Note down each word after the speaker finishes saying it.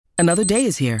Another day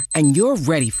is here, and you're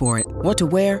ready for it. What to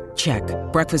wear? Check.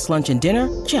 Breakfast, lunch, and dinner?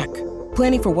 Check.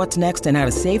 Planning for what's next and how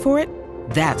to save for it?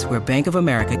 That's where Bank of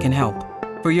America can help.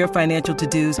 For your financial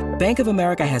to-dos, Bank of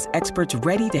America has experts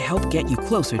ready to help get you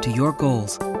closer to your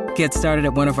goals. Get started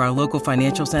at one of our local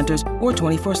financial centers or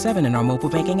 24/7 in our mobile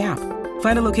banking app.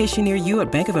 Find a location near you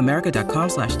at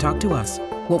bankofamerica.com/talktous.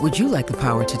 What would you like the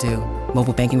power to do?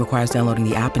 Mobile banking requires downloading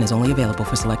the app and is only available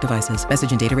for select devices.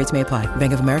 Message and data rates may apply.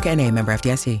 Bank of America N.A., member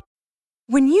FDIC.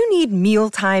 When you need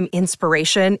mealtime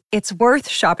inspiration, it's worth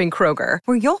shopping Kroger,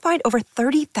 where you'll find over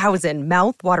 30,000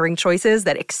 mouth-watering choices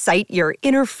that excite your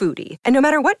inner foodie. And no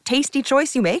matter what tasty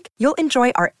choice you make, you'll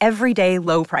enjoy our everyday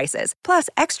low prices, plus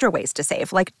extra ways to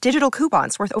save, like digital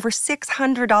coupons worth over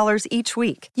 $600 each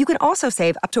week. You can also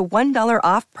save up to $1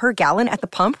 off per gallon at the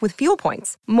pump with fuel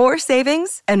points. More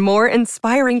savings and more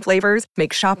inspiring flavors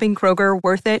make shopping Kroger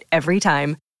worth it every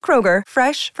time. Kroger,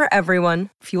 fresh for everyone.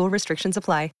 Fuel restrictions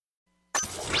apply.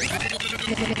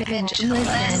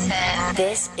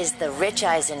 This is the Rich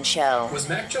Eisen Show. Was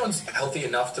Mac Jones healthy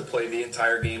enough to play the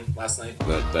entire game last night?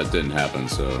 That didn't happen,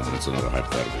 so that's another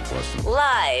hypothetical question.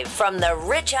 Live from the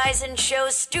Rich Eisen Show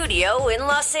studio in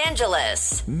Los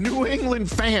Angeles. New England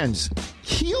fans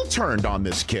heel turned on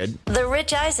this kid. The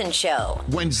Rich Eisen Show.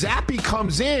 When Zappy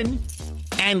comes in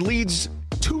and leads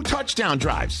 2 touchdown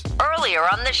drives. Earlier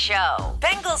on the show,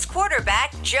 Bengals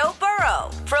quarterback Joe Burrow,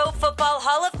 Pro Football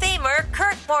Hall of Famer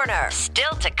Kurt Warner.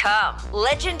 Still to come,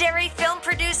 legendary film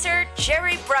producer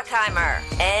Jerry Bruckheimer.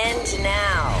 And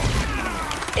now,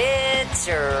 it's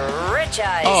Rich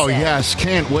Eisen. Oh, yes.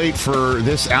 Can't wait for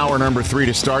this hour number 3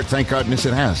 to start. Thank goodness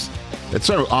it has. It's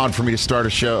so odd for me to start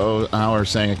a show hour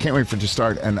saying, I can't wait for it to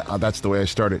start, and that's the way I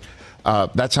started.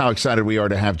 That's how excited we are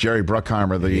to have Jerry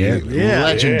Bruckheimer, the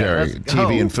legendary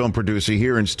TV and film producer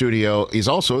here in studio. He's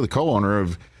also the co-owner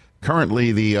of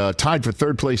currently the tied for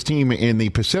third place team in the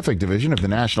Pacific Division of the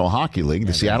National Hockey League,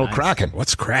 the Seattle Kraken.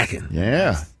 What's cracking?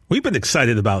 Yeah. We've been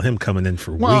excited about him coming in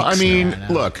for weeks. Well, I mean,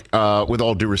 look, with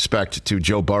all due respect to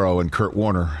Joe Burrow and Kurt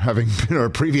Warner, having been our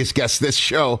previous guests this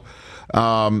show,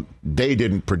 they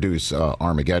didn't produce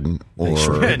Armageddon.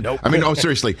 Or, nope. I mean,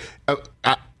 seriously.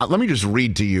 Let me just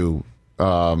read to you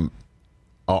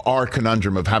our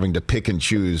conundrum of having to pick and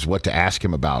choose what to ask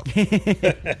him about.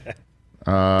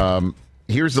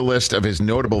 Here's the list of his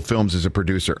notable films as a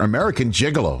producer. American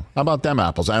Gigolo. How about them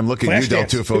apples? I'm looking at you, Del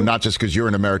Tufo, not just because you're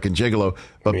an American Gigolo,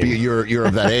 but you're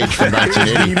of that age from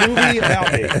 1980. Movie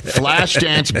about me.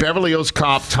 Flashdance, Beverly Hills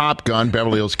Cop, Top Gun,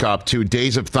 Beverly Hills Cop 2,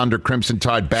 Days of Thunder, Crimson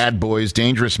Tide, Bad Boys,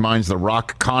 Dangerous Minds, The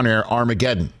Rock, Con Air,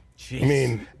 Armageddon. I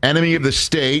mean, Enemy of the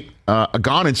State,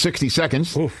 Gone in 60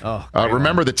 Seconds.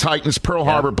 Remember the Titans, Pearl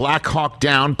Harbor, Black Hawk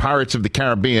Down, Pirates of the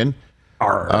Caribbean.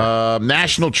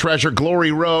 National Treasure,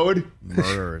 Glory Road.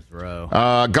 Murderers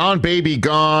Row. Gone Baby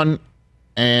Gone.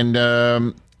 And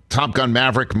Top Gun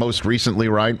Maverick most recently,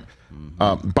 right?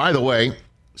 By the way,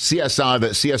 CSI, the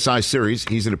CSI series,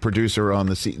 he's a producer on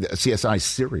the CSI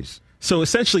series. So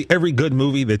essentially every good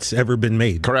movie that's ever been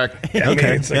made. Correct. Yeah,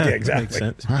 okay. Exactly. Makes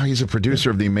sense. Well, he's a producer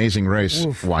of The Amazing Race.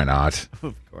 Oof. Why not?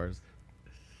 Of course.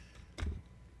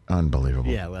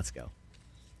 Unbelievable. Yeah, let's go.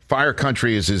 Fire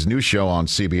Country is his new show on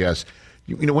CBS.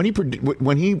 You know, when he pitches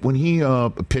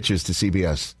to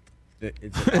CBS,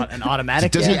 It's an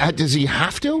automatic. does he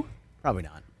have to? Probably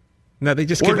not. No, they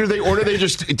just Or do they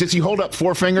just? Does he hold up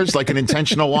 4 fingers like an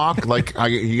intentional walk? Like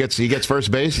he gets first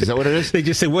base? Is that what it is? They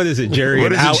just say, "What is it, Jerry?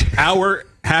 What An is it? hour,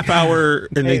 half hour,"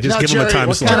 and they just Now, give him a Jerry, time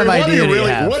what slot. kind of What idea do you really?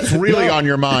 have? What's really on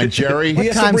your mind, Jerry? He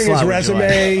has to time bring his slot would you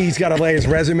resume. He's got to lay his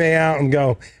resume out and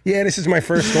go, yeah, this is my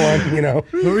first one, you know.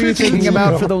 Who are you thinking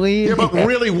about for the lead? Yeah, but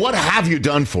really, what have you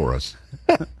done for us?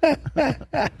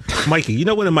 Mikey, you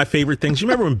know one of my favorite things? You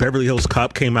remember when Beverly Hills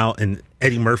Cop came out and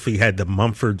Eddie Murphy had the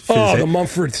Mumford Fizz? Oh, the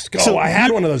Mumford skull. So I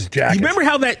had one of those jackets. You remember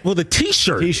how the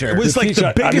T-shirt. T-shirt. Was The like the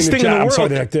T-shirt. biggest thing in the I'm world. sorry,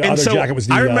 the and other so jacket was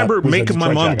the, I remember was the making my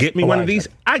Detroit mom jacket, get me the one Lion of these.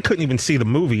 jacket. I couldn't even see the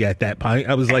movie at that point.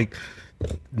 I was like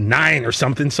 9 or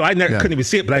something, so I couldn't even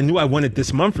see it, but I knew I wanted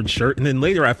this Mumford shirt. And then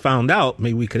later I found out,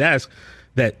 maybe we could ask,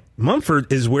 that Mumford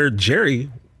is where Jerry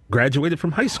graduated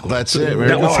from high school. That's it.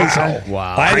 That was his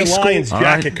Wow. I had high a school. Lions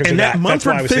jacket because and of that that. That's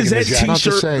why I Mumford was thinking Fizz the jacket.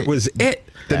 T-shirt was it.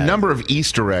 The number of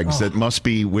Easter eggs that must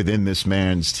be within this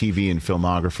man's TV and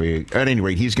filmography. At any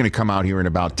rate, he's going to come out here in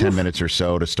about 10 minutes or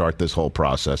so to start this whole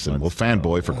process, and we'll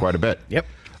fanboy for quite a bit. Yep.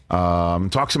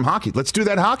 Talk some hockey. Let's do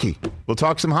that hockey. We'll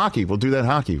talk some hockey. We'll do that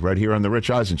hockey right here on the Rich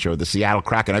Eisen Show, the Seattle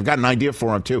Kraken. I've got an idea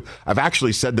for him, too. I've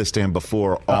actually said this to him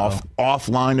before,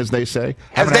 offline, as they say.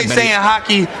 As they say in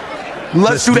hockey,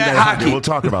 let's do that hockey. We'll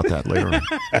talk about that later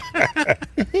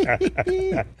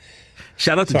on.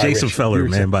 Shout out to Sorry, Jason Rich. Feller,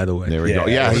 man, by the way. There we go.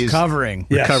 Yeah, he's recovering.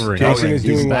 Yes, Recovering. Jason is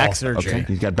He's doing back well. surgery. okay.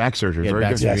 He's got back surgery. He had Very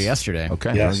back good. surgery Yes. yesterday.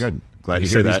 Okay, Yes. very good. Glad He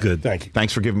to said hear he's that. good. Thank you.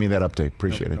 Thanks for giving me that update.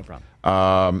 Appreciate it. No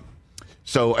problem.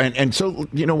 So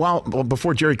while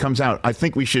before Jerry comes out, I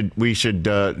think we should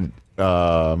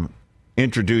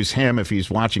introduce him if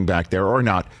he's watching back there or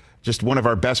not. Just one of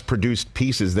our best produced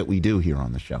pieces that we do here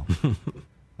on the show.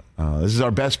 This is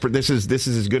our best. This is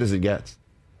as good as it gets,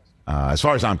 as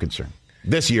far as I'm concerned.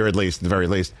 This year, at least, at the very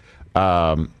least.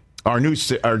 Our new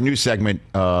segment,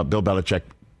 Bill Belichick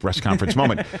press conference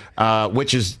moment,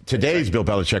 which is today's Bill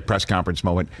Belichick press conference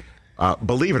moment.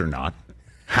 Believe it or not,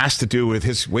 has to do with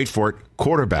his, wait for it,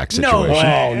 quarterback situation.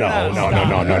 Oh, no.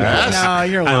 Yes. No,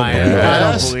 you're lying. Yes.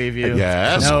 I don't believe you.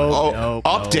 Yes. No.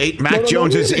 Update: Mac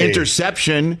Jones's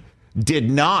interception did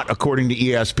not, according to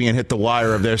ESPN, hit the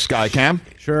wire of their sky cam.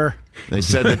 Sure. They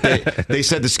said that they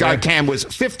said the sky cam was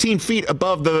 15 feet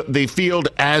above the field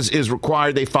as is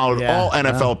required. They followed all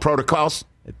NFL protocols.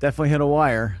 It definitely hit a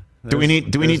wire. Do we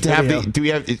need to have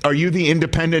are you the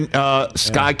independent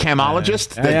sky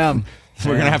camologist? I am.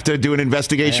 We're going to have to do an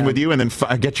investigation with you and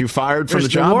then get you fired from the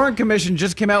job? The Warren Commission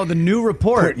just came out with a new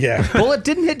report. Yeah. Bullet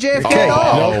didn't hit JFK at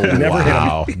all. No, never hit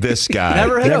him. This guy.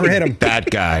 Never hit him. That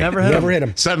guy. Never hit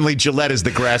him. Suddenly Gillette is the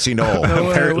grassy knoll.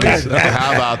 Apparently.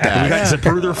 How about that? We got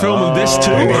Zapruder filming this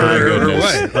too, or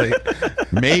what?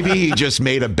 Like, maybe he just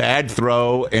made a bad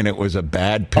throw and it was a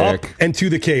bad pick. Up and to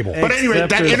the cable. But anyway,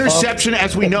 that interception,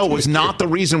 as we know, was not the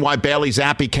reason why Bailey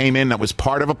Zappi came in. That was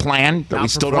part of a plan that we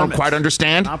still don't quite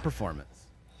understand. Not performance.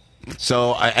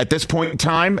 So at this point in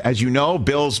time, as you know,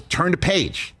 Bill's turned a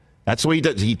page. That's what he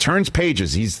does. He turns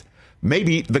pages. He's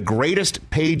maybe the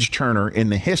greatest page turner in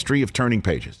the history of turning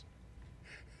pages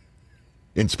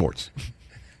in sports.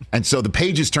 And so the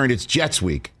page is turned. It's Jets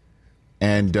week.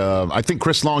 And I think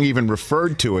Chris Long even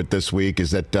referred to it this week is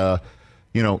that,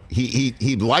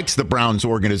 he likes the Browns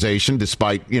organization,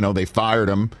 despite, they fired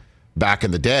him back in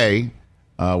the day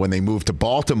when they moved to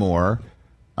Baltimore.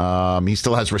 He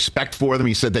still has respect for them.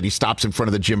 He said that he stops in front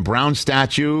of the Jim Brown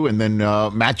statue. And then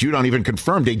Matt Judon even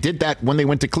confirmed they did that when they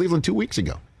went to Cleveland 2 weeks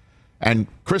ago. And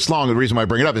Chris Long, the reason why I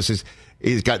bring it up is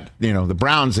he's got, the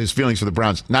Browns, his feelings for the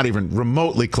Browns, not even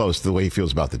remotely close to the way he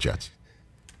feels about the Jets.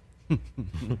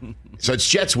 So it's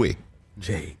Jets week.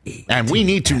 J-E-T-S. And we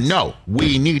need to know.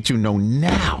 We need to know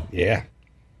now. Yeah.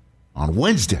 On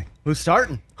Wednesday. Who's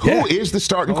starting? Who is the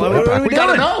starting What quarterback? are we got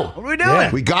to doing? know. What are we doing?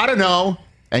 Yeah. We got to know.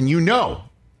 And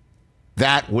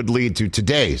that would lead to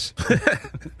today's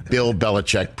Bill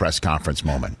Belichick press conference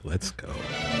moment. Let's go.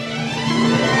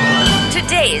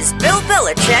 Today's Bill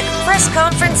Belichick press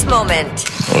conference moment.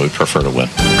 Well, we prefer to win.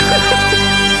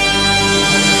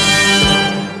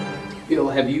 Bill,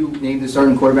 have you named the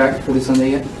starting quarterback for this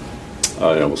Sunday yet?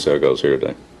 Yeah, we'll see how it goes here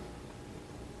today.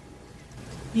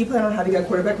 Do you plan on having a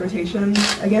quarterback rotation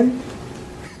again?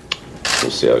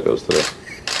 We'll see how it goes today.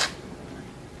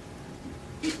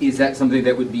 Is that something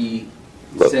that would be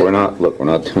Look, said? we're not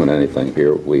doing anything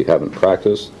here. We haven't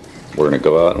practiced. We're going to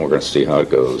go out and we're going to see how it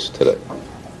goes today.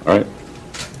 All right?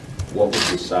 What would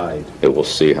decide? It will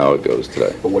see how it goes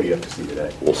today. But what do you have to see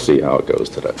today? We'll see how it goes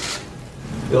today.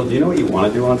 Bill, do you know what you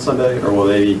want to do on Sunday, or will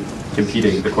they be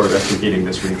the quarterback competing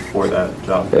this week for that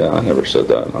job? Yeah, I never said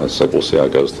that. I said we'll see how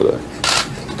it goes today.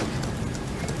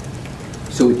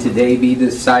 So would today be the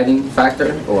deciding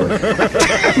factor, or? I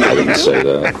didn't say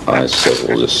that. I said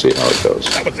we'll just see how it goes.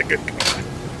 That was a good comment.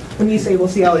 When you say we'll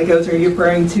see how it goes, are you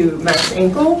referring to Matt's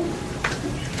ankle?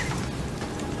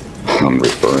 I'm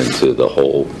referring to the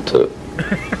whole.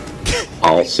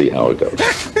 I'll see how it goes.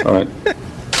 All right.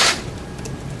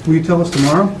 Will you tell us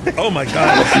tomorrow? Oh, my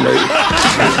God.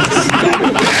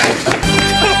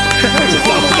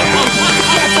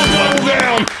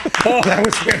 Oh, that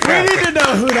was We fantastic. need to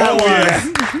know who that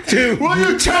was. Dude. Will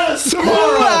you tell us Who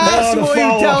tomorrow? asked the will you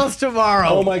follow-up. tell us tomorrow?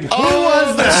 Oh, my God. Who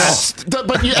was that?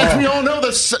 But as we all know,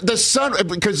 the son,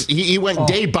 because he went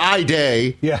day by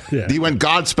day. Yeah. He went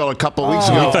Godspell a couple weeks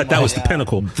I ago. thought that was the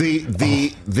pinnacle.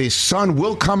 The sun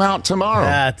will come out tomorrow.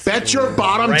 That's Bet your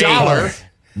bottom great. dollar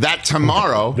that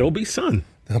tomorrow There'll be sun.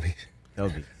 That'll be.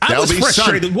 I There'll was be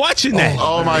frustrated sun. watching that.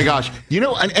 Oh my gosh.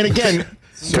 And again,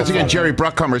 because again, Jerry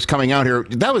Bruckheimer is coming out here.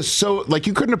 That was so,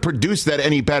 you couldn't have produced that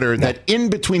any better. That in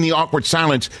between the awkward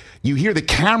silence, you hear the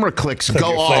camera clicks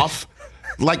go off.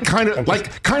 Kind of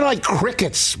like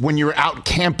crickets when you're out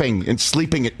camping and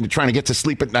sleeping trying to get to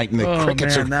sleep at night, and the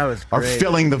crickets that was are great.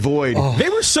 filling the void. They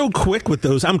were so quick with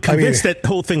those. I'm convinced that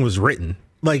whole thing was written.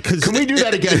 Can we do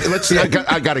that again?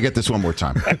 I got to get this one more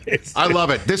time. I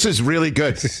love it. This is really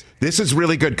good. This is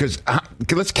really good because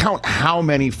let's count how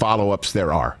many follow-ups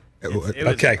there are.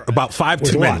 Okay, about 5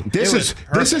 too many. This is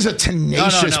a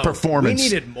tenacious performance. We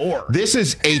needed more. This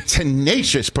is a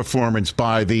tenacious performance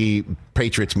by the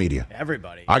Patriots media.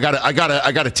 Everybody. I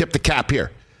gotta tip the cap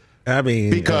here. I mean,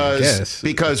 because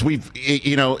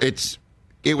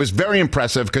it was very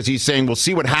impressive because he's saying we'll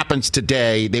see what happens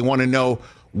today. They want to know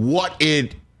what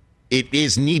it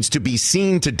needs to be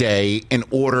seen today in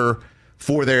order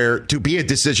for there to be a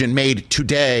decision made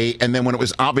today. And then when it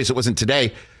was obvious it wasn't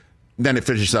today, then it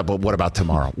finishes up, well, what about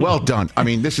tomorrow? Well done. I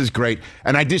mean, this is great.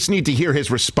 And I just need to hear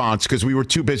his response because we were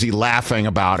too busy laughing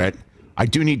about it. I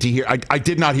do need to hear. I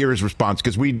did not hear his response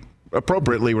because we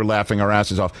appropriately were laughing our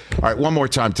asses off. All right, one more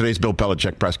time. Today's Bill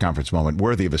Belichick press conference moment.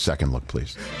 Worthy of a second look,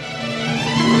 please.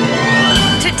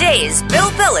 Today's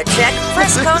Bill Belichick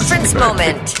press conference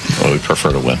moment. Well, we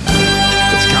prefer to win.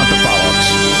 Let's count the follow-ups.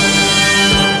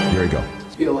 Here we go.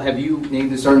 Bill, have you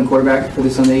named the starting quarterback for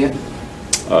this Sunday yet?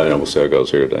 We'll see how it goes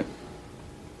here today.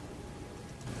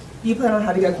 Do you plan on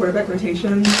having a quarterback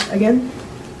rotation again?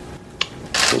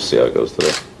 We'll see how it goes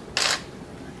today.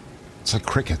 It's like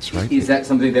crickets, right? Is that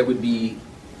something that would be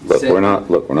Look, we're not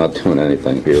doing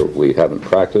anything here. We haven't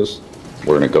practiced.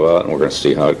 We're going to go out and we're going to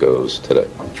see how it goes today.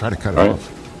 Try to cut it off.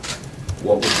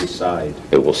 What would decide?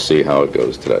 It will see how it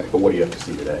goes today. But what do you have to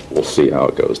see today? We'll see how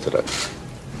it goes today.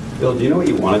 Bill, do you know what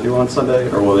you want to do on Sunday,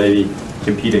 or will they be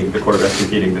the quarterback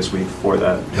competing this week for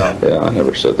that job? Yeah, I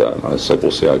never said that. I said we'll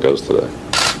see how it goes today.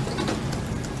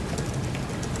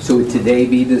 So would today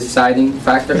be the deciding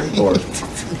factor, or?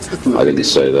 I didn't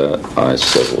say that. I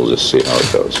said we'll just see how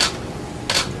it goes.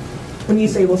 When you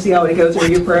say we'll see how it goes, are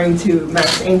you referring to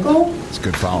Matt's ankle? It's a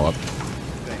good follow-up.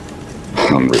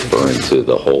 I'm referring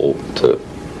to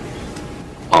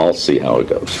I'll see how it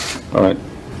goes. All right?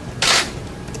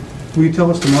 Will you tell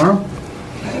us tomorrow?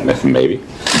 Maybe.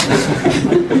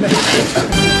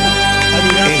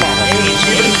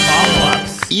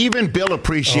 Even Bill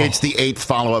appreciates the 8th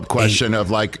follow-up question of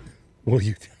like, will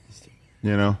you?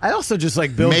 You know, I also just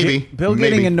like Bill. Bill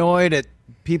getting annoyed at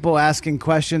people asking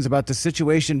questions about the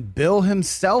situation Bill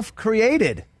himself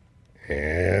created. I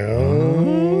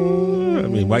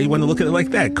mean, why you want to look at it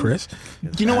like that, Chris?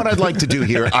 You know what I'd like to do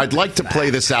here? I'd like to play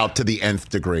this out to the nth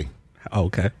degree.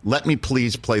 Okay. Let me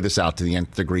please play this out to the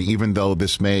nth degree, even though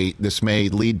this may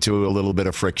lead to a little bit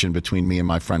of friction between me and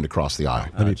my friend across the aisle.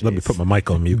 Let me put my mic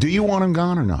on mute. Do you want him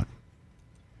gone or not?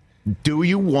 Do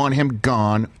you want him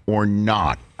gone or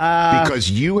not?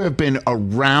 Because you have been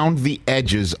around the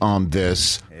edges on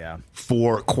this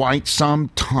for quite some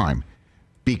time.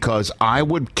 Because I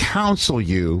would counsel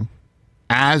you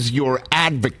as your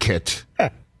advocate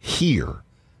here.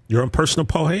 Your own personal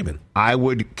Paul Heyman. I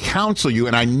would counsel you,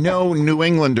 and I know New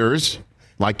Englanders,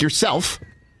 like yourself,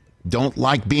 don't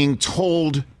like being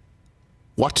told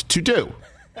what to do.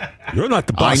 You're not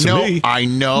the boss of me. I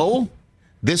know.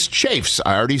 This chafes.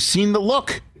 I already seen the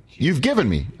look you've given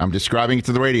me. I'm describing it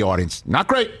to the radio audience. Not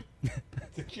great.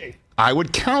 I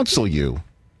would counsel you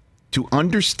to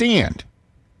understand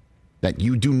that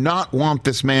you do not want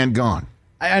this man gone.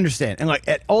 I understand. And like,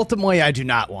 ultimately, I do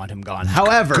not want him gone.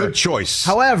 However, good choice.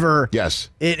 However, yes,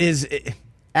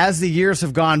 as the years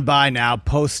have gone by now,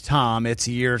 post Tom, it's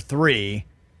year 3,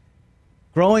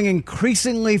 growing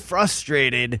increasingly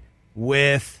frustrated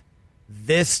with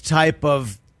this type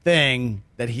of thing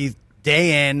that he's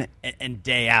day in and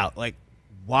day out. Like,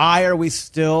 why are we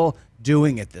still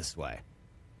doing it this way?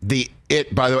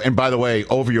 By the way,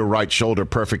 over your right shoulder,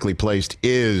 perfectly placed,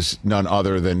 is none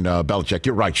other than Belichick.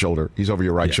 Your right shoulder. He's over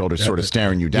your right shoulder, sort of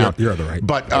staring you down. You're on the right.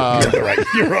 But You're on the right.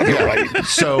 You're on the right.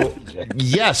 So,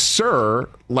 yes, sir.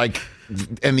 Like,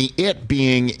 and the it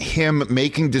being him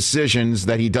making decisions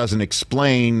that he doesn't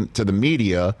explain to the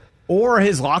media. Or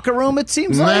his locker room, it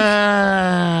seems like.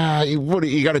 What,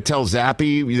 you got to tell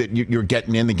Zappy that you're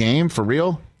getting in the game for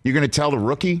real? You're going to tell the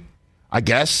rookie? I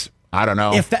guess. I don't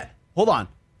know. Hold on.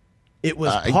 It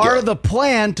was part of the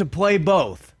plan to play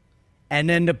both. And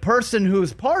then the person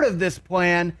who's part of this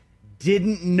plan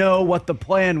didn't know what the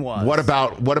plan was. What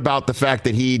about the fact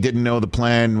that he didn't know the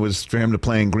plan was for him to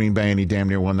play in Green Bay and he damn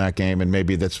near won that game, and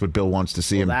maybe that's what Bill wants to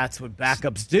see him. That's what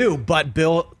backups do. But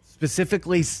Bill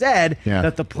specifically said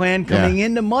that the plan coming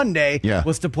into Monday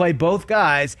was to play both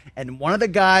guys, and one of the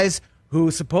guys who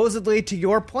supposedly to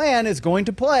your plan is going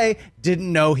to play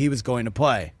didn't know he was going to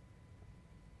play.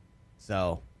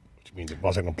 So... means it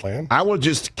wasn't a plan? I will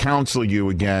just counsel you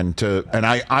again and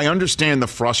I understand the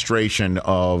frustration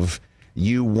of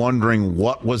you wondering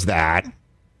what was that,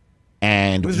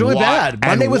 and it was really bad.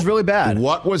 Monday was really bad.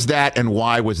 What was that and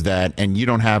why was that? And you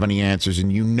don't have any answers,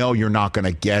 and you know you're not going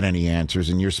to get any answers,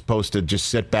 and you're supposed to just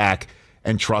sit back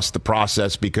and trust the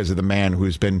process because of the man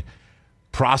who's been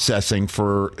processing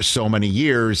for so many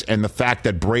years, and the fact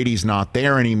that Brady's not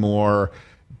there anymore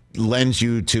lends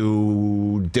you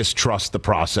to distrust the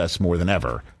process more than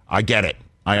ever. I get it.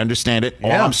 I understand it.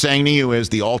 Yeah. All I'm saying to you is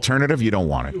the alternative, you don't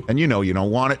want it. And you know you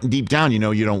don't want it. And deep down, you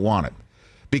know you don't want it.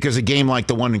 Because a game like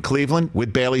the one in Cleveland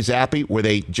with Bailey Zappi, where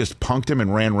they just punked him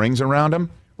and ran rings around him.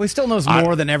 Well, he still knows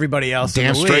more than everybody else in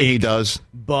the league. Damn straight he does.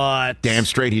 But damn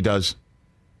straight he does.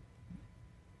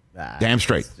 Damn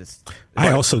straight.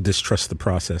 I also distrust the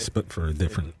process, but for a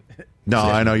different... No,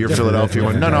 I know you're Philadelphia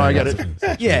one. No, I get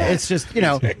it. Yeah, it's just,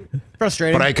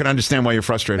 frustrating. But I can understand why you're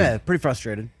frustrated. Yeah, pretty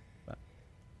frustrated. But,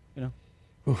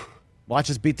 watch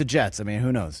us beat the Jets. I mean,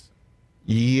 who knows?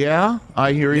 Yeah,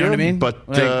 I hear you. You know what I mean?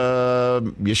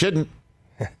 But you shouldn't.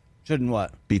 Shouldn't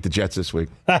what? Beat the Jets this week.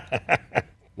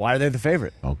 Why are they the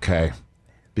favorite? Okay.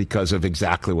 Because of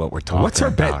exactly what we're talking about. What's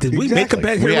our bet? Did we make a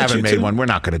bet here? We haven't made one. We're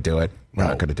not going to do it. We're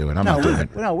not going to do it. I'm not doing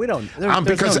it. No, we don't.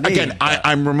 Because, again,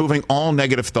 I'm removing all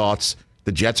negative thoughts.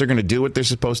 The Jets are going to do what they're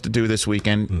supposed to do this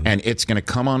weekend, and it's going to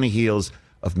come on the heels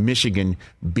of Michigan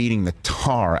beating the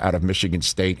tar out of Michigan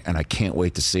State, and I can't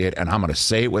wait to see it. And I'm going to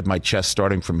say it with my chest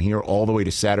starting from here all the way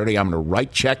to Saturday. I'm going to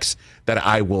write checks that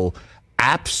I will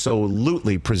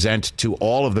absolutely present to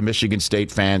all of the Michigan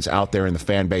State fans out there in the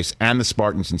fan base and the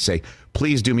Spartans and say,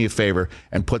 please do me a favor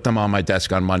and put them on my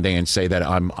desk on Monday and say that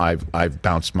I've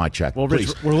bounced my check. Well, please.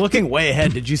 Rich, we're looking way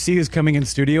ahead. Did you see who's coming in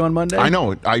studio on Monday? I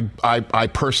know. I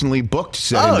personally booked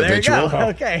said individual. There you go.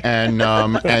 Okay. And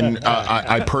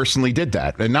I personally did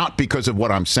that, and not because of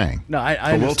what I'm saying. No,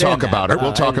 I but we'll talk about it.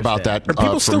 We'll talk about that. Are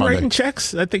people still Monday. writing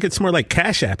checks? I think it's more like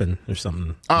Cash Apping or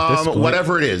something.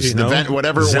 Whatever it is,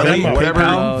 whatever.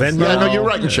 Venmo. Yeah, no, you're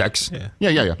writing checks.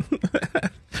 Yeah.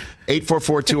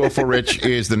 844-204-RICH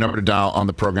is the number to dial on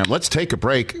the program. Let's take a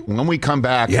break. When we come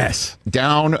back,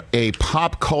 down a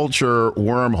pop culture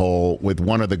wormhole with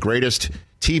one of the greatest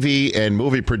TV and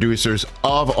movie producers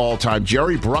of all time.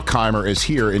 Jerry Bruckheimer is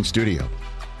here in studio.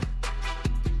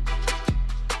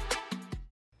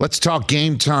 Let's talk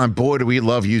Game Time. Boy, do we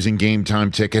love using Game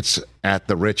Time tickets at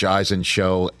the Rich Eisen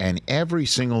Show. And every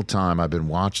single time I've been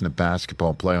watching the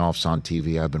basketball playoffs on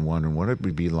TV, I've been wondering what it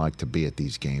would be like to be at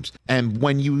these games. And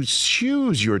when you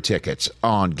choose your tickets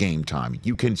on Game Time,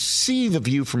 you can see the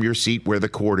view from your seat where the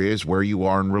court is, where you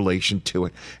are in relation to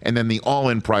it. And then the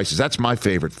all-in prices. That's my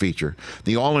favorite feature.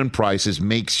 The all-in prices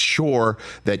makes sure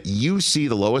that you see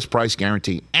the lowest price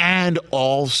guarantee and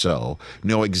also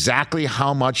know exactly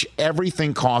how much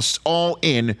everything costs all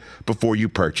in before you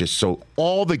purchase. So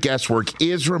all the guesswork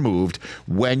is removed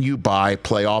when you buy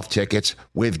playoff tickets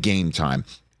with Game Time.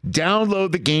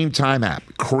 Download the Game Time app,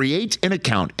 create an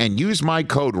account, and use my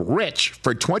code RICH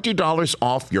for $20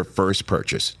 off your first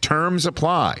purchase. Terms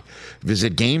apply.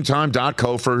 Visit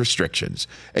GameTime.co for restrictions.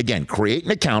 Again, create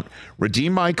an account,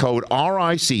 redeem my code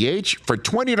RICH for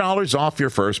 $20 off your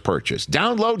first purchase.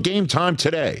 Download Game Time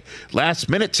today. Last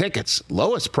minute tickets,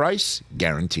 lowest price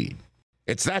guaranteed.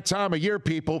 It's that time of year,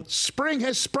 people. Spring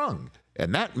has sprung,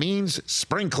 and that means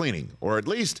spring cleaning, or at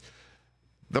least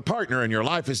the partner in your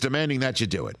life is demanding that you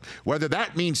do it. Whether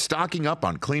that means stocking up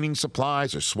on cleaning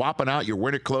supplies or swapping out your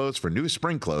winter clothes for new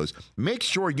spring clothes, make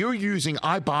sure you're using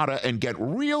Ibotta and get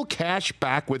real cash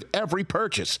back with every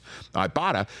purchase.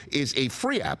 Ibotta is a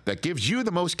free app that gives you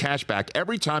the most cash back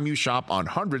every time you shop on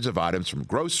hundreds of items, from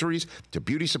groceries to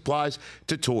beauty supplies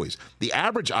to toys. The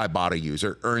average Ibotta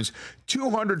user earns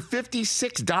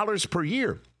 $256 per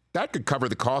year. That could cover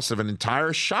the cost of an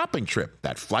entire shopping trip,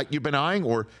 that flight you've been eyeing,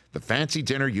 or the fancy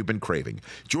dinner you've been craving.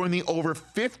 Join the over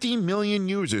 50 million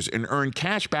users and earn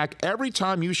cash back every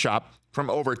time you shop from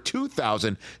over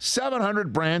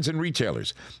 2,700 brands and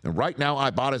retailers. And right now,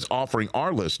 Ibotta is offering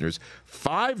our listeners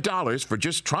 $5 for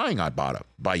just trying Ibotta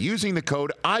by using the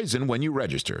code EISEN when you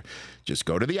register. Just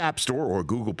go to the App Store or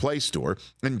Google Play Store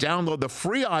and download the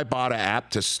free Ibotta app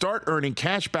to start earning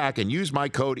cash back and use my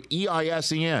code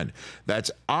EISEN.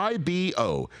 That's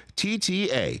IBOTTA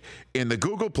in the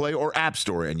Google Play or App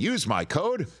Store and use my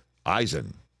code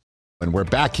EISEN. And we're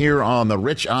back here on the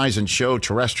Rich Eisen Show,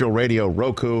 terrestrial radio,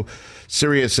 Roku,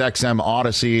 Sirius XM,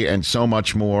 Odyssey, and so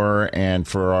much more. And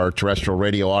for our terrestrial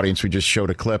radio audience, we just showed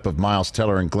a clip of Miles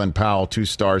Teller and Glenn Powell, 2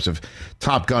 stars of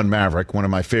Top Gun Maverick, one of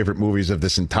my favorite movies of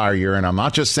this entire year. And I'm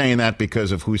not just saying that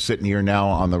because of who's sitting here now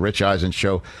on the Rich Eisen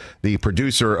Show, the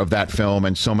producer of that film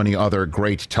and so many other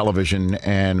great television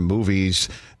and movies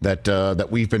that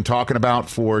we've been talking about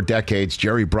for decades.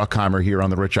 Jerry Bruckheimer here on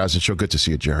the Rich Eisen Show. Good to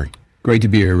see you, Jerry. Great to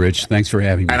be here, Rich. Thanks for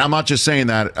having me. And I'm not just saying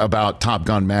that about Top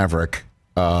Gun Maverick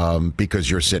because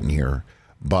you're sitting here,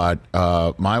 but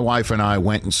my wife and I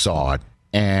went and saw it,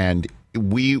 and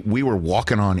we were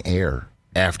walking on air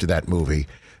after that movie.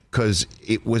 because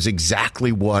it was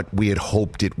exactly what we had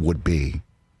hoped it would be.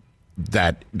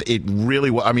 That it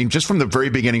really was. I mean, just from the very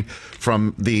beginning,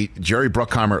 from the Jerry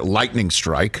Bruckheimer lightning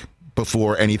strike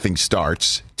before anything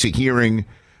starts to hearing,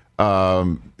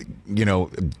 Kenny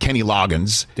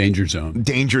Loggins,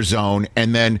 Danger Zone,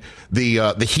 and then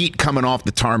the heat coming off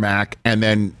the tarmac, and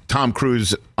then Tom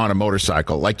Cruise on a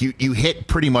motorcycle. Like you hit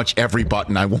pretty much every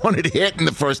button I wanted to hit in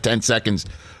the first 10 seconds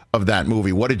of that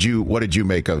movie. What did you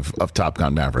make of Top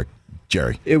Gun Maverick,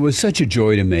 Jerry? It was such a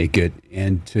joy to make it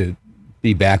and to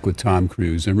be back with Tom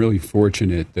Cruise. I'm really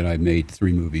fortunate that I made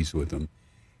 3 movies with him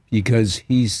because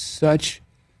he's such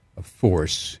a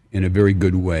force in a very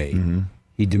good way. Mm-hmm.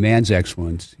 He demands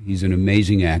excellence. He's an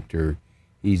amazing actor.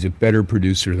 He's a better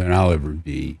producer than I'll ever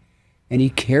be. And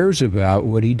he cares about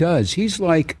what he does. He's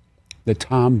like the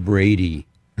Tom Brady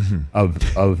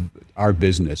of our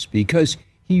business because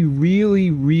he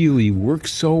really, really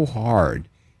works so hard.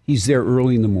 He's there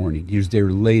early in the morning. He's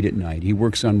there late at night. He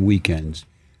works on weekends.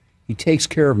 He takes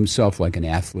care of himself like an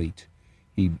athlete.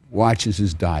 He watches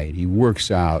his diet. He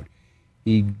works out.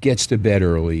 He gets to bed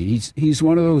early. He's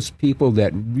one of those people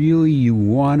that really you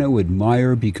want to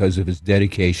admire because of his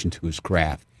dedication to his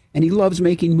craft. And he loves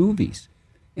making movies.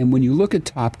 And when you look at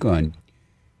Top Gun,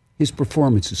 his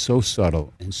performance is so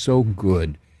subtle and so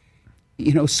good.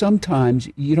 Sometimes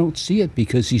you don't see it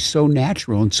because he's so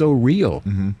natural and so real.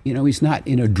 Mm-hmm. He's not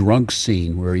in a drunk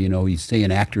scene where, he's saying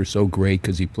an actor so great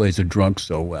because he plays a drunk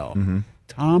so well. Mm-hmm.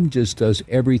 Tom just does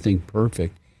everything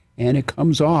perfect, and it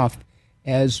comes off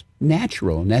as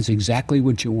natural, and that's exactly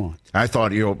what you want. I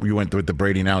thought you went with the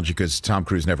Brady analogy because Tom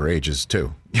Cruise never ages,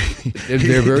 too.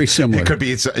 They're very similar. It could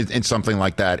be in something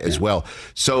like that as well.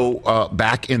 So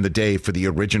back in the day for the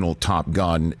original Top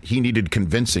Gun, he needed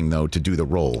convincing, though, to do the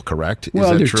role, correct?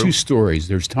 Well, there's 2 stories.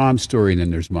 There's Tom's story, and then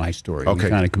there's my story. Okay. They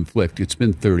kind of conflict. It's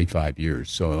been 35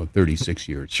 years, so 36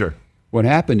 years. Sure. What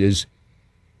happened is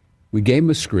we gave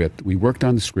him a script. We worked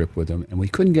on the script with him, and we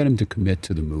couldn't get him to commit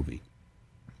to the movie.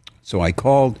 So I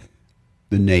called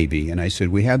the Navy, and I said,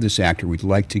 we have this actor. We'd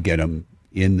like to get him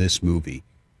in this movie.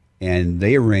 And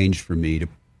they arranged for me to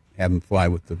have him fly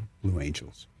with the Blue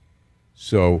Angels.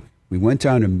 So he went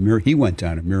down to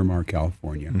Miramar,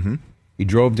 California. Mm-hmm. He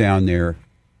drove down there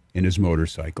in his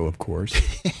motorcycle, of course.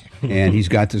 And he's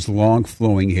got this long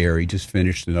flowing hair. He just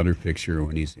finished another picture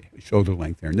when he's shoulder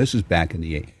length hair. And this is back in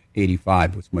the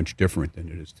 85. It was much different than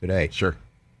it is today. Sure.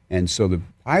 And so the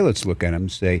pilots look at him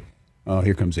and say, oh,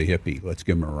 here comes a hippie. Let's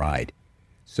give him a ride.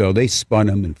 So they spun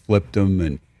him and flipped him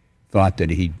and thought that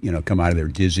he'd, come out of there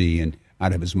dizzy and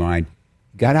out of his mind.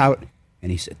 Got out,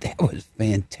 and he said, that was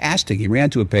fantastic. He ran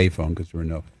to a payphone because there were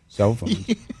no cell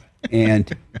phones.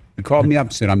 And he called me up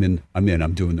and said, I'm in,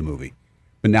 I'm doing the movie.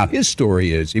 But now his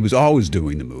story is he was always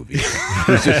doing the movie.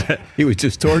 He was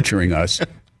just torturing us.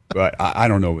 But I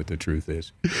don't know what the truth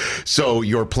is. So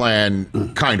your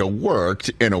plan kind of worked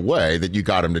in a way that you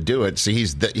got him to do it. So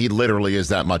he literally is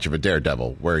that much of a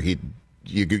daredevil where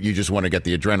you just want to get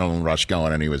the adrenaline rush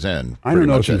going, and he was in. I don't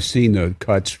know if you've seen the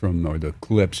cuts or the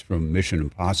clips from Mission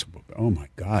Impossible. But oh my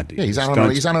God! Yeah, he's out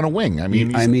on a wing. I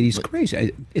mean, he's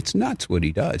crazy. It's nuts what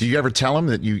he does. Do you ever tell him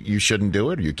that you shouldn't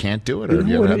do it, or you can't do it, or have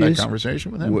you ever had that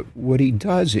conversation with him? What he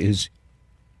does is,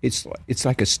 it's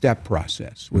like a step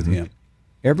process with him.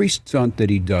 Every stunt that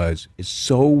he does is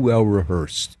so well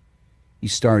rehearsed. He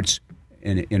starts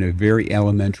in a very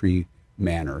elementary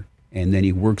manner, and then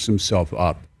he works himself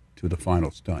up to the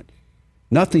final stunt.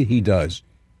 Nothing he does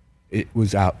is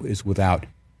without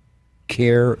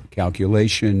care,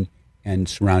 calculation, and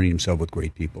surrounding himself with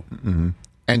great people. Mm-hmm.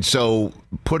 And so,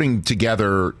 putting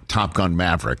together Top Gun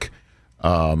Maverick,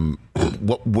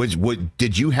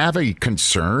 did you have a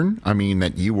concern? I mean,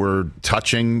 that you were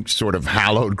touching sort of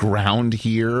hallowed ground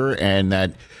here, and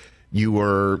that you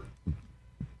were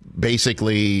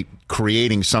basically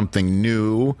creating something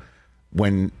new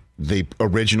when the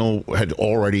original had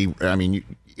already. I mean,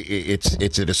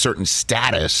 it's at a certain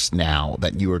status now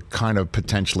that you were kind of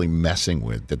potentially messing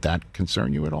with. Did that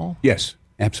concern you at all? Yes,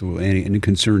 absolutely, and it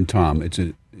concerned Tom. It's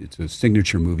a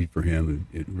signature movie for him.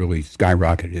 It really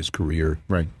skyrocketed his career.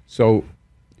 Right. So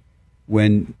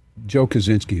when Joe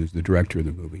Kosinski, who's the director of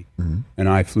the movie, and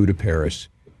I flew to Paris,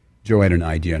 Joe had an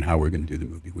idea on how we're going to do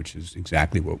the movie, which is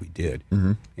exactly what we did.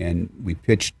 Mm-hmm. And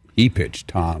he pitched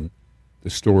Tom the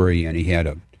story, and he had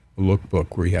a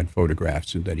lookbook where he had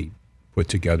photographs that he put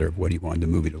together of what he wanted the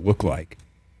movie to look like.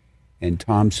 And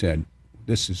Tom said,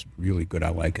 this is really good, I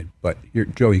like it, but here,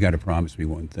 Joe, you got to promise me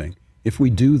one thing. If we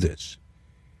do this,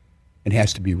 it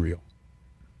has to be real.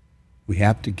 We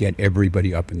have to get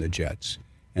everybody up in the jets.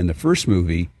 And the first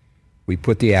movie, we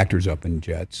put the actors up in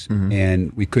jets,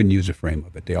 and we couldn't use a frame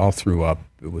of it. They all threw up.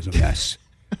 It was a mess.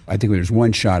 I think there's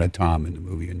one shot of Tom in the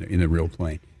movie, in the real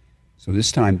plane. So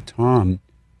this time, Tom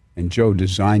and Joe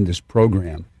designed this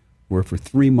program where for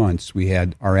 3 months we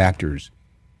had our actors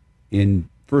in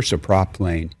first a prop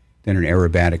plane, then an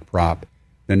aerobatic prop,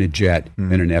 then a jet,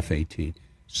 then an F-18.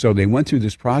 So they went through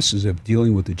this process of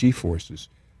dealing with the G-forces.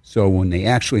 So when they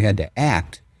actually had to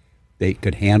act, they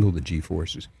could handle the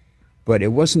G-forces. But it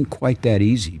wasn't quite that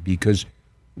easy because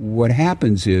what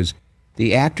happens is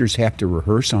the actors have to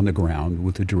rehearse on the ground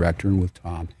with the director and with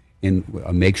Tom in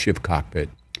a makeshift cockpit.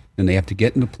 Then they have to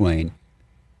get in the plane.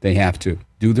 They have to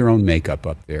do their own makeup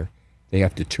up there. They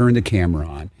have to turn the camera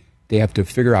on. They have to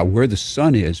figure out where the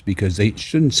sun is because they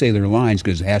shouldn't say their lines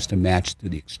because it has to match to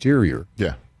the exterior.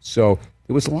 Yeah. So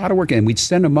it was a lot of work, and we'd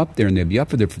send them up there, and they'd be up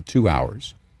there for 2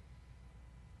 hours.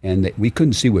 And we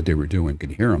couldn't see what they were doing,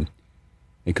 could hear them.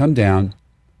 They come down,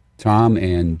 Tom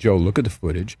and Joe look at the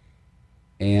footage,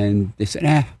 and they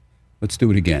said, let's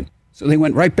do it again. So they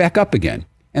went right back up again.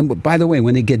 And by the way,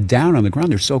 when they get down on the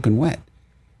ground, they're soaking wet.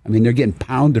 I mean, they're getting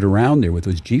pounded around there with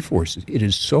those G-forces. It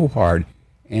is so hard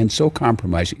and so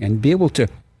compromising. And be able to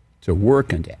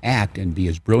work and to act and be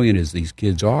as brilliant as these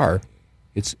kids are,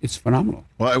 it's phenomenal.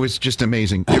 Well, it was just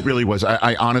amazing. It really was.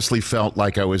 I honestly felt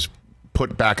like I was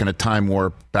put back in a time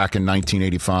warp back in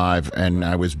 1985, and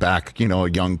I was back, a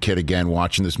young kid again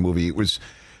watching this movie. It was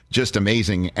just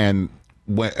amazing. And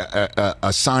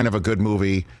a sign of a good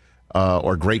movie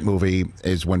or great movie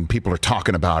is when people are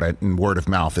talking about it and word of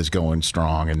mouth is going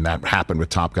strong, and that happened with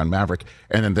Top Gun Maverick.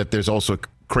 And then that there's also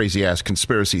crazy-ass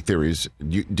conspiracy theories.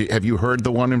 Have you heard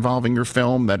the one involving your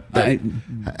film?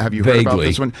 Have you heard about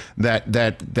this one?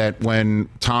 That when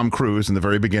Tom Cruise, in the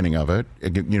very beginning of it,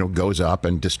 goes up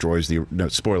and destroys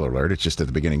spoiler alert, it's just at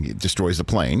the beginning, he destroys the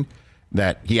plane,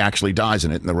 that he actually dies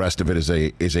in it, and the rest of it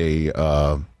is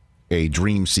a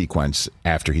dream sequence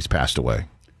after he's passed away.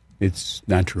 It's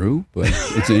not true, but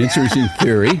it's an interesting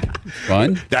theory. It's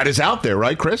fun. That is out there,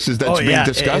 right, Chris? That's being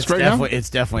discussed now? It's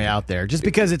definitely out there. Just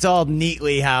because it's all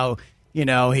neatly how, him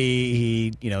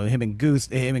and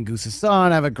Goose's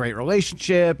son have a great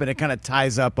relationship, and it kind of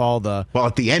ties up all the... Well,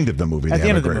 at the end of the movie, they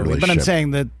have a great relationship. But I'm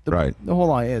saying that the whole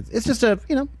line it's just a,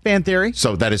 fan theory.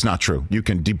 So that is not true. You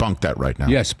can debunk that right now.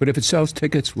 Yes, but if it sells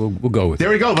tickets, we'll go with it.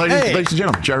 There we go, ladies and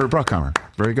gentlemen. Jerry Bruckheimer.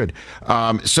 Very good.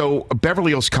 So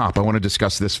Beverly Hills Cop, I want to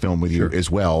discuss this film with you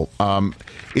as well.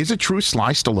 Is it true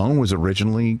Sly Stallone was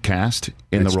originally cast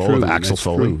in the role of Axel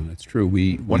Foley? That's true.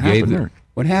 What happened there?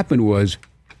 What happened was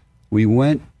we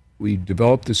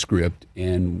developed the script,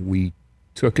 and we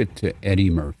took it to Eddie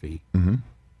Murphy. Mm-hmm.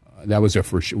 That was our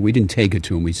first. We didn't take it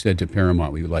to him. We said to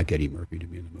Paramount we would like Eddie Murphy to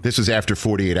be in the movie. This was after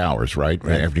 48 Hours, right?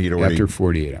 After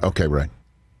 48 Hours. Okay, right.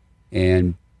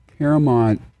 And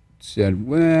Paramount said,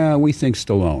 well, we think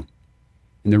Stallone.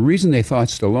 And the reason they thought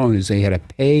Stallone is they had a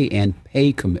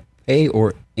play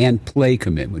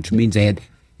commitment, which means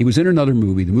he was in another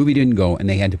movie. The movie didn't go, and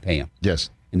they had to pay him. Yes.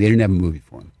 And they didn't have a movie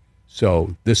for him.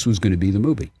 So this was going to be the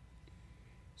movie.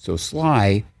 So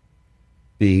Sly,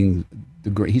 being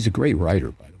he's a great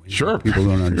writer, by the way. Sure. People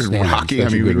don't understand. Rocky,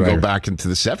 we can go back into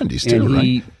the 70s too, and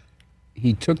right?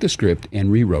 He took the script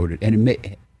and rewrote it, and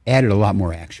it added a lot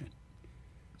more action.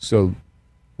 So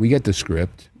we get the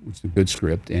script, which is a good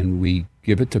script, and we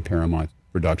give it to Paramount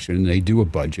Production, and they do a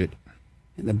budget.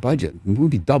 And the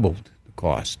movie doubled the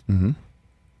cost. Mm-hmm.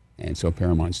 And so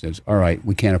Paramount says, all right,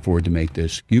 we can't afford to make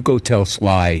this. You go tell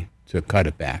Sly to cut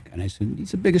it back. And I said,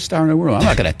 he's the biggest star in the world. I'm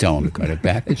not going to tell him to cut it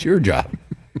back. It's your job.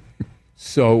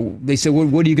 So they said, well,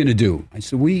 what are you going to do? I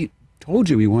said, we told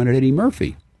you we wanted Eddie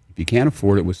Murphy. If you can't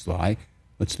afford it with Sly,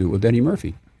 let's do it with Eddie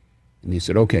Murphy. And they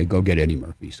said, okay, go get Eddie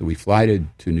Murphy. So we fly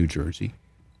to New Jersey,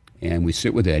 and we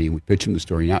sit with Eddie, and we pitch him the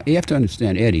story. Now, you have to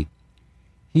understand Eddie.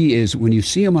 He is, when you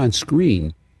see him on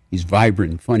screen, he's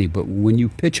vibrant and funny, but when you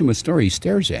pitch him a story, he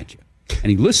stares at you.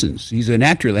 And he listens. He's an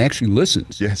actor that actually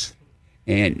listens. Yes.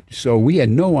 And so we had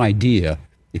no idea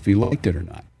if he liked it or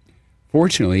not.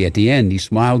 Fortunately, at the end, he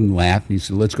smiled and laughed, and he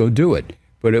said, let's go do it.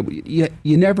 But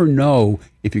you never know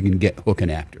if you can hook an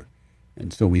actor.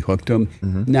 And so we hooked him.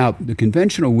 Mm-hmm. Now, the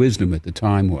conventional wisdom at the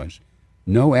time was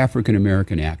no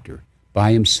African-American actor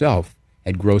by himself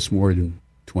had grossed more than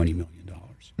 $20 million.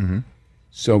 Mm-hmm.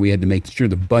 So we had to make sure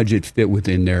the budget fit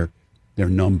within their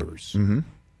numbers. Mm-hmm.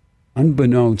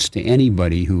 Unbeknownst to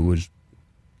anybody who was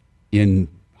in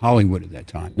Hollywood at that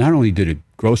time, not only did it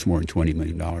gross more than $20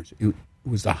 million, it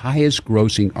was the highest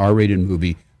grossing R-rated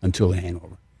movie until The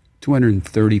Hangover.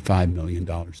 $235 million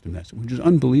domestic, which is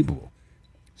unbelievable.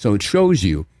 So it shows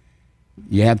you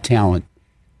have talent.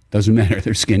 Doesn't matter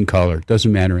their skin color.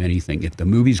 Doesn't matter anything. If the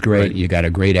movie's great, you got a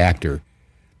great actor.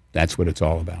 That's what it's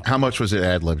all about. How much was it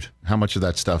ad-libbed? How much of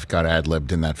that stuff got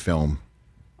ad-libbed in that film?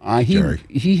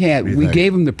 He had. We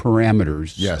gave him the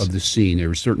parameters Yes. of the scene. There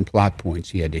were certain plot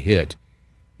points he had to hit,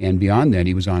 and beyond that,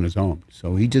 he was on his own.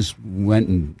 So he just went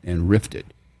and riffed it.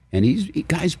 And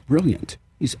guy's brilliant.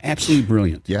 He's absolutely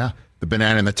brilliant. Yeah, the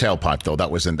banana in the tailpipe though,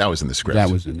 that was in the script. That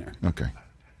was in there. Okay.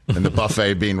 And the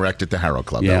buffet being wrecked at the Harrow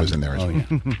Club, that was in there as well.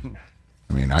 Yeah.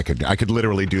 I mean, I could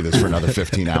literally do this for another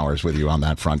 15 hours with you on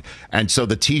that front. And so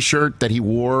the T-shirt that he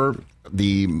wore,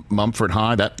 the Mumford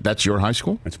High, that's your high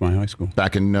school? That's my high school.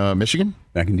 Back in Michigan?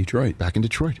 Back in Detroit. Back in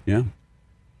Detroit. Yeah.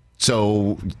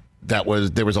 So there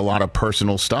was a lot of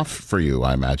personal stuff for you,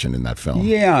 I imagine, in that film.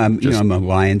 Yeah, I'm a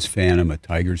Lions fan. I'm a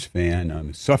Tigers fan. I'm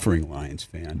a suffering Lions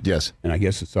fan. Yes. And I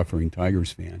guess a suffering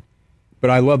Tigers fan. But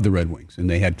I love the Red Wings, and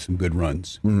they had some good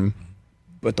runs. Mm-hmm.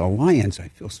 But the Lions, I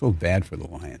feel so bad for the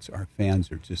Lions. Our fans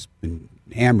have just been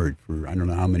hammered for I don't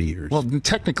know how many years. Well,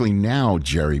 technically now,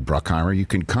 Jerry Bruckheimer, you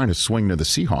can kind of swing to the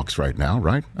Seahawks right now,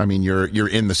 right? I mean, you're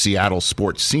in the Seattle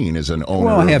sports scene as an owner.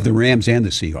 Well, I have the Rams and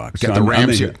the Seahawks. Got the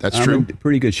Rams here. That's true. I'm in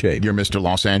pretty good shape. You're Mr.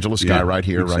 Los Angeles guy right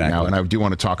here, exactly. right now. And I do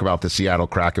want to talk about the Seattle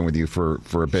Kraken with you for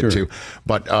a bit, too.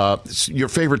 But your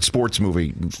favorite sports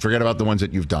movie, forget about the ones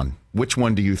that you've done. Which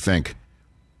one do you think?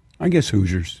 I guess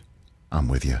Hoosiers. I'm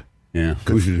with you. Yeah,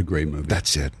 Hoosiers is a great movie.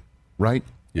 That's it, right?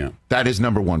 Yeah. That is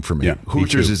number one for me. Yeah,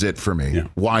 Hoosiers me is it for me. Yeah.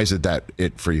 Why is it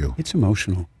it for you? It's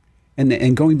emotional.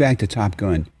 And going back to Top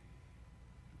Gun,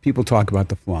 people talk about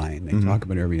the flying. They talk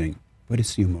about everything. But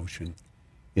it's the emotion.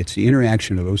 It's the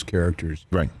interaction of those characters.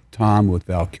 Right. Tom with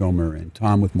Val Kilmer and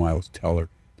Tom with Miles Teller.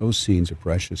 Those scenes are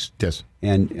precious. Yes.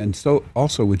 And so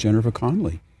also with Jennifer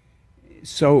Connelly.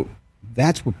 So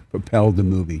that's what propelled the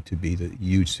movie to be the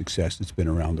huge success that's been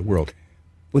around the world.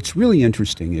 What's really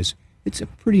interesting is it's a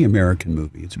pretty American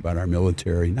movie. It's about our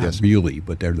military, not really,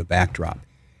 but they're the backdrop.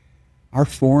 Our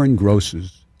foreign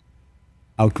grosses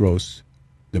outgross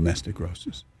domestic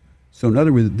grosses. So in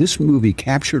other words, this movie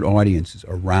captured audiences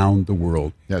around the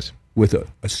world with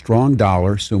a strong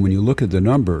dollar. So when you look at the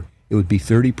number, it would be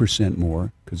 30%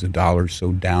 more because the dollar's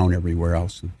so down everywhere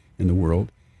else in the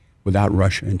world without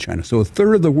Russia and China. So a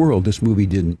third of the world, this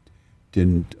movie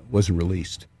wasn't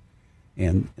released.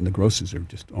 And the grosses are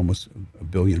just almost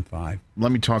 $1.5 billion.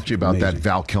 Let me talk to you about that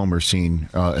Val Kilmer scene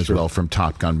as well from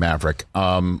Top Gun Maverick.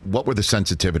 What were the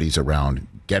sensitivities around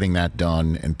getting that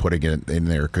done and putting it in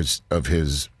there because of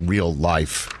his real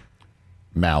life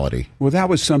malady? Well, that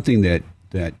was something that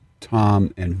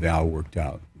Tom and Val worked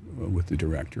out with the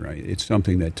director. It's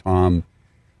something that Tom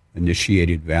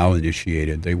initiated, Val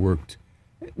initiated. They worked,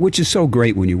 which is so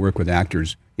great when you work with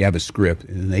actors. You have a script,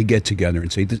 and they get together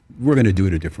and say, we're going to do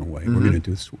it a different way. We're going to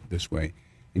do it this way.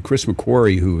 And Chris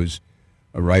McQuarrie, who is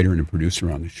a writer and a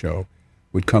producer on the show,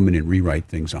 would come in and rewrite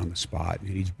things on the spot, and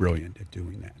he's brilliant at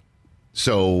doing that.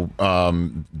 So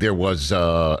there was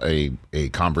a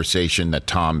conversation that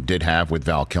Tom did have with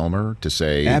Val Kilmer to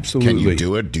say, absolutely, can you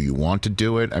do it? Do you want to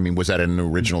do it? I mean, was that an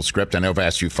original script? I know I've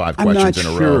asked you 5 questions in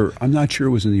a row. I'm not sure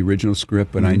it was in the original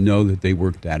script, but I know that they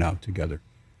worked that out together.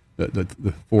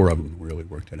 The 4 of them really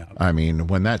worked it out. I mean,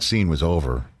 when that scene was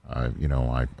over,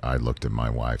 I looked at my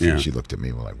wife and she looked at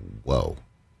me like, whoa,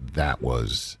 that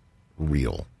was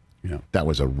real. Yeah. That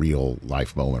was a real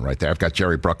life moment right there. I've got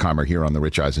Jerry Bruckheimer here on the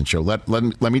Rich Eisen Show. Let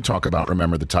me talk about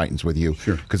Remember the Titans with you,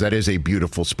 because that is a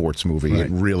beautiful sports movie. Right.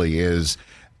 It really is.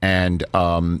 And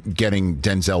getting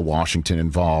Denzel Washington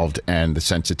involved and the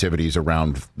sensitivities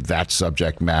around that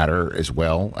subject matter as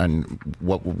well. And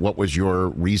what was your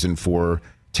reason for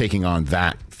taking on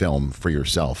that film for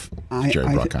yourself, Jerry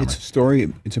Bruckheimer? It's a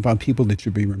story. It's about people that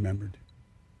should be remembered.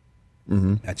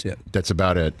 Mm-hmm. That's it. That's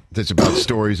about it. That's about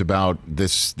stories about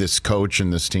this coach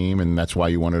and this team, and that's why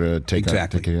you wanted to take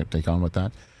on with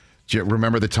that. Do you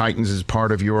remember the Titans as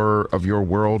part of your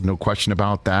world? No question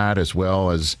about that. As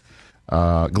well as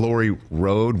Glory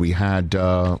Road, we had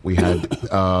the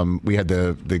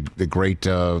great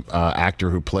actor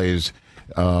who plays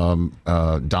Don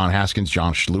Haskins,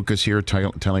 Josh Lucas here,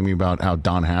 telling me about how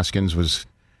Don Haskins was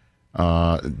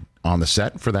on the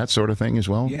set for that sort of thing as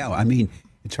well. Yeah, I mean,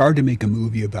 it's hard to make a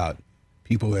movie about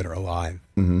people that are alive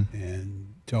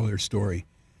and tell their story.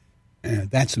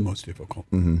 And that's the most difficult.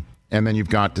 Mm-hmm. And then you've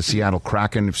got the Seattle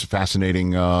Kraken. It's a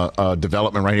fascinating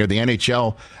development right here. The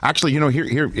NHL. Actually,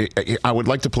 here I would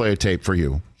like to play a tape for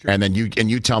you, and then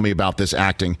you tell me about this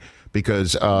acting,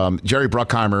 because Jerry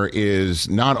Bruckheimer is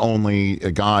not only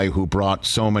a guy who brought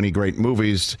so many great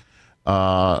movies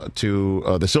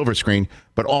to the silver screen,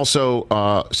 but also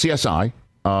CSI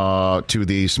to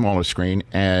the smaller screen.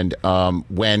 And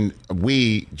when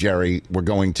we, Jerry, were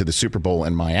going to the Super Bowl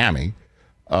in Miami,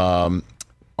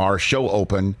 our show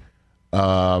opened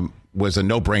was a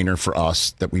no-brainer for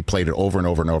us that we played it over and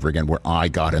over and over again, where I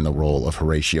got in the role of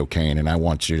Horatio Caine, and I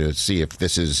want you to see if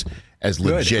this is as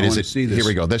legit as it. Here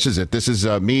we go. This is it. This is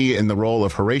me in the role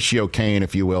of Horatio Caine,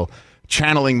 if you will,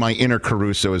 channeling my inner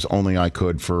Caruso as only I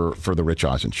could for the Rich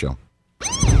Eisen Show.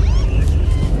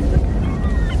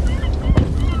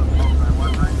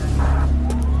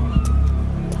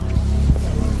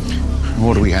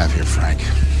 What do we have here, Frank?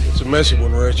 It's a messy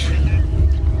one, Rich.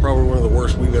 Probably one of the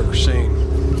worst we've ever seen.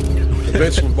 The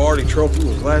Vince Lombardi trophy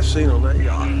was last seen on that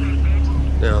yacht.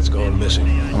 Now it's gone missing.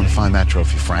 I want to find that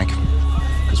trophy, Frank.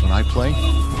 Because when I play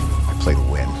to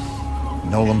win.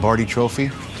 No Lombardi trophy,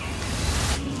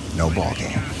 no ball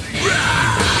game.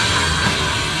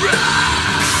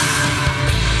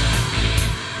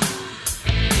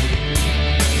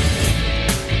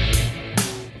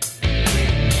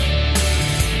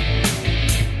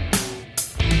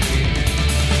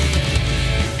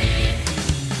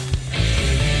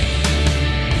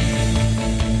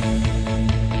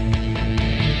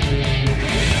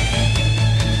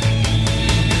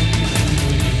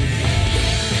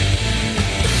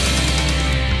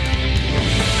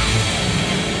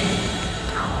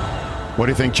 What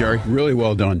do you think, Jerry? Really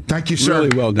well done. Thank you, sir.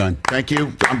 Really well done. Thank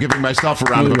you. I'm giving myself a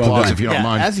round of applause if you don't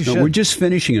mind. As you should. We're just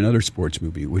finishing another sports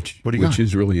movie, which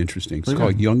is really interesting. It's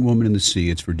called Young Woman in the Sea.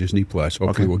 It's for Disney Plus.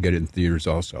 Hopefully, we'll get it in theaters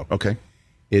also. Okay.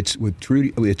 It's with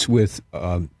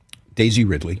Daisy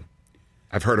Ridley.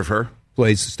 I've heard of her.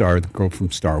 Plays the girl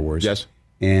from Star Wars. Yes.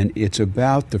 And it's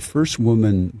about the first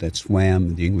woman that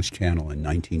swam the English Channel in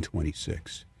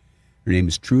 1926. Her name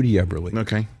is Trudy Eberly.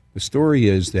 Okay. The story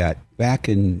is that back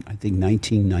in, I think,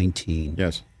 1919,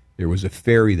 there was a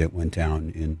ferry that went down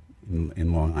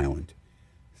in Long Island.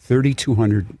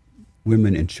 3,200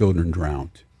 women and children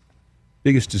drowned.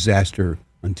 Biggest disaster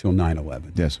until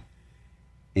 9/11. Yes.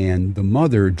 And the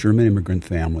mother, German immigrant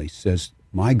family, says,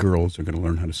 my girls are going to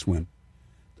learn how to swim.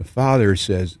 The father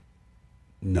says,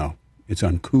 no, it's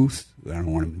uncouth. I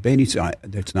don't want them in bathing.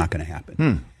 That's not going to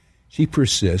happen. She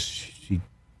persists. She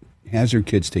has her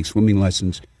kids take swimming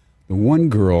lessons. The one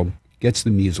girl gets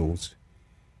the measles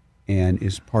and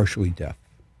is partially deaf,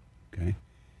 okay?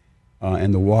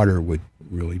 And the water would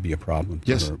really be a problem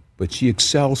for her. But she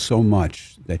excels so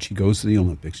much that she goes to the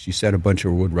Olympics. She set a bunch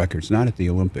of world records, not at the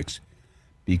Olympics,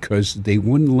 because they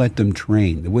wouldn't let them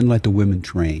train. They wouldn't let the women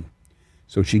train.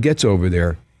 So she gets over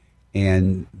there,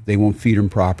 and they won't feed them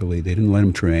properly. They didn't let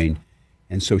them train.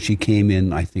 And so she came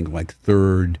in, I think, like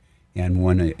third and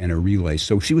won a relay.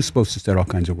 So she was supposed to set all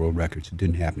kinds of world records. It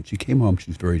didn't happen. She came home.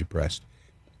 She was very depressed.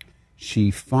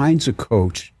 She finds a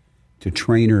coach to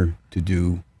train her to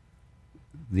do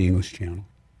the English Channel.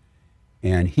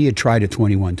 And he had tried it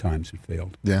 21 times and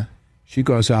failed. Yeah. She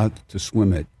goes out to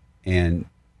swim it, and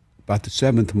about the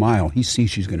 7th mile, he sees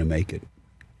she's going to make it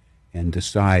and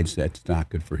decides that's not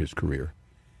good for his career.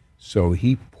 So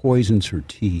he poisons her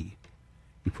tea.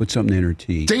 He puts something in her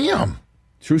tea. Damn.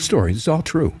 True story. It's all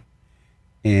true.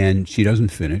 And she doesn't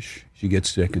finish. She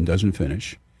gets sick and doesn't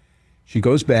finish. She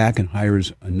goes back and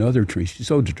hires another trainer. She's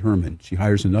so determined. She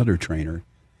hires another trainer.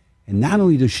 And not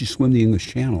only does she swim the English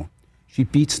Channel, she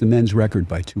beats the men's record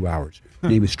by 2 hours. Her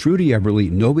name is Trudy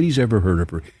Eberly. Nobody's ever heard of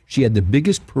her. She had the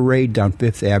biggest parade down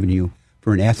Fifth Avenue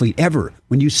for an athlete ever.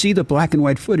 When you see the black and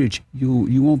white footage,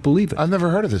 you won't believe it. I've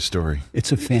never heard of this story.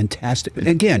 It's a fantastic...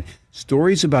 Again,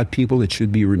 stories about people that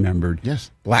should be remembered.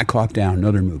 Yes. Black Hawk Down,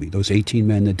 another movie. Those 18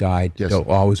 men that died, they'll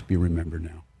always be remembered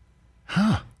now.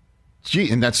 Huh.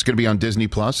 Gee, and that's going to be on Disney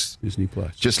Plus? Disney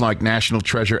Plus. Just like National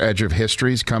Treasure Edge of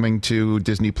History is coming to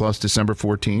Disney Plus December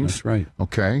 14th? That's right.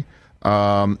 Okay.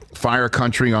 Fire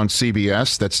Country on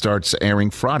CBS, that starts airing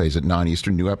Fridays at 9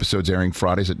 Eastern. New episodes airing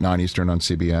Fridays at 9 Eastern on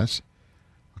CBS.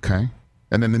 Okay.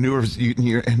 And then the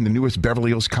newest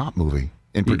Beverly Hills Cop movie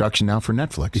in production now for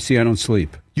Netflix. You see, I don't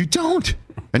sleep. You don't?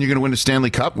 And you're going to win the Stanley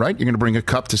Cup, right? You're going to bring a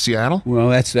cup to Seattle? Well,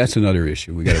 that's another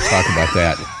issue. We got to talk about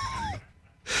that.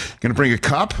 Going to bring a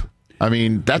cup? I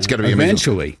mean, that's got to be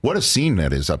eventually. Amazing. What a scene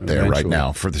that is up there right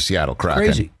now for the Seattle Kraken.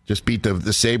 Crazy. Just beat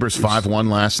the Sabres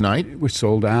 5-1 last night. We're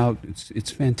sold out.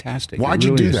 It's fantastic. Why'd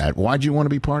you do that? Why'd you want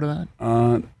to be part of that?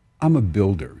 I'm a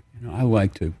builder. I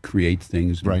like to create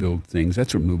things and build things.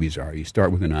 That's what movies are. You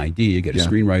start with an idea, you get a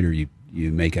screenwriter,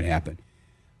 you make it happen.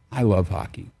 I love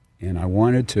hockey, and I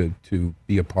wanted to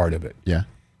be a part of it. Yeah.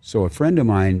 So a friend of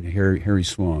mine, Harry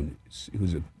Sloan,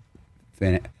 who's a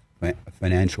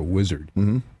financial wizard,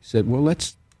 said, well,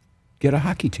 let's get a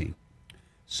hockey team.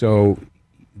 So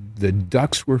the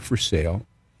Ducks were for sale.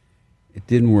 It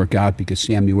didn't work out because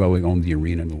Sam Newelly owned the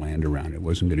arena and the land around it. It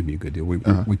wasn't going to be a good deal.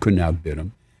 We couldn't outbid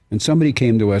him. And somebody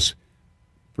came to us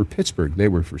for Pittsburgh. They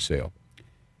were for sale.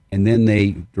 And then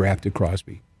they drafted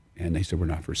Crosby. And they said, we're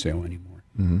not for sale anymore.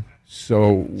 Mm-hmm.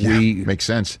 So makes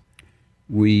sense.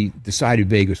 We decided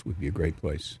Vegas would be a great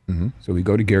place. Mm-hmm. So we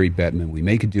go to Gary Bettman. We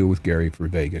make a deal with Gary for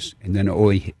Vegas. And then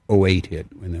 08 hit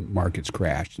when the markets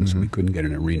crashed, and so we couldn't get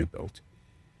an arena built.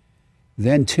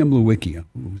 Then Tim Lewicki,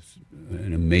 who's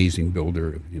an amazing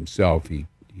builder himself,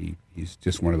 he's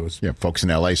just one of those. Yeah, folks in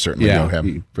L.A. certainly know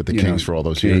him for the Kings for all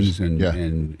those Kings years.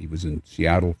 And he was in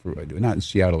Seattle not in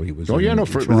Seattle. He was for Toronto.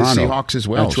 the Seahawks as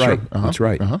well. That's right. That's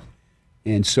right. Uh-huh.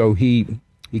 And so he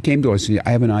came to us and said,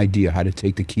 I have an idea how to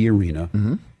take the Key Arena,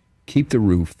 keep the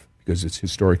roof because it's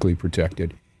historically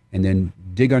protected, and then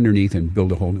dig underneath and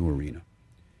build a whole new arena.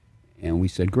 And we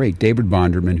said, great. David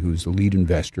Bonderman, who's the lead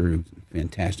investor, who's a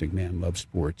fantastic man, loves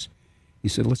sports, he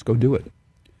said, let's go do it.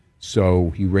 So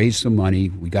he raised some money.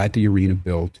 We got the arena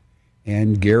built.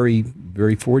 And Gary,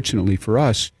 very fortunately for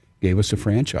us, gave us a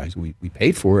franchise. We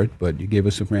paid for it, but he gave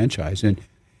us a franchise. And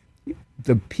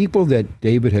the people that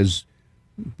David has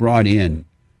brought in,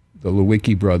 the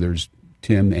Lewicki brothers,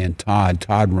 Tim and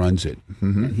Todd runs it.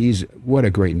 And what a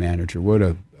great manager. What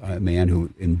a man who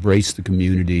embraced the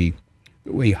community,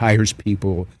 the way he hires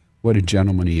people, what a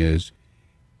gentleman he is.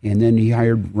 And then he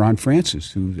hired Ron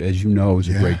Francis, who, as you know, is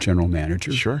a great general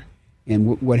manager. Sure.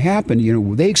 And what happened,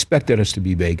 they expected us to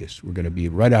be Vegas. We're going to be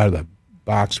right out of the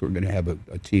box. We're going to have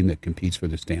a team that competes for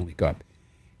the Stanley Cup.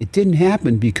 It didn't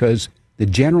happen because the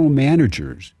general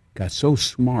managers got so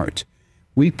smart.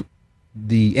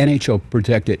 The NHL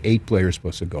protected 8 players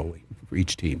plus a goalie for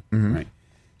each team, right?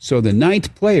 So the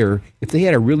 9th player, if they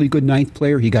had a really good 9th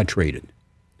player, he got traded.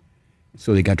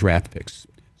 So they got draft picks.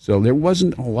 So there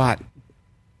wasn't a lot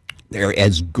there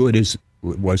as good as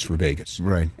it was for Vegas.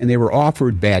 Right. And they were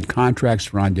offered bad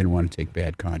contracts. Ron didn't want to take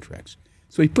bad contracts.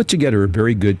 So he put together a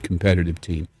very good competitive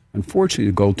team. Unfortunately,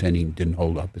 the goaltending didn't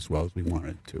hold up as well as we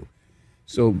wanted it to.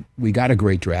 So we got a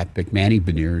great draft pick. Manny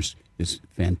Beniers is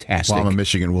fantastic. Well, I'm a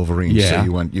Michigan Wolverine, so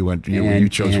you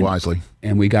chose wisely.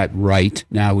 And we got Wright.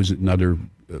 Now was another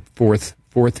fourth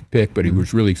pick, but he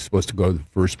was really supposed to go the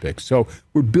first pick. So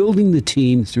we're building the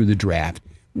team through the draft,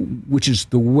 which is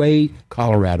the way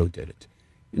Colorado did it.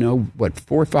 4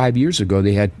 or 5 years ago,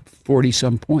 they had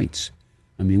 40-some points.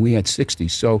 I mean, we had 60.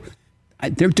 So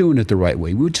they're doing it the right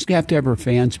way. We just have to have our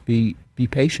fans be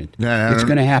patient. It's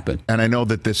going to happen. And I know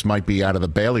that this might be out of the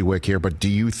bailiwick here, but do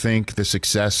you think the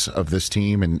success of this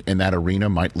team in that arena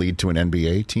might lead to an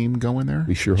NBA team going there?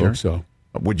 We sure hope so.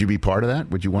 Would you be part of that?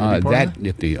 Would you want to be part of that?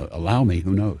 If they allow me,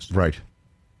 who knows? Right.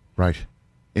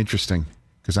 Interesting.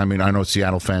 Because, I know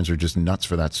Seattle fans are just nuts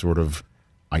for that sort of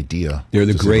idea. They're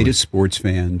the greatest sports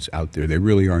fans out there. They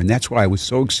really are. And that's why I was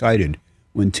so excited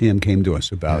when Tim came to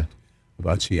us about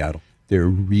Seattle. They're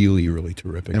really, really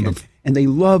terrific. And they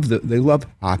love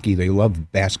hockey. They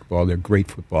love basketball. They're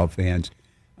great football fans.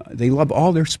 They love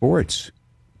all their sports.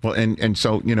 Well, and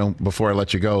so, before I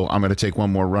let you go, I'm going to take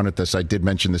one more run at this. I did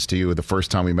mention this to you the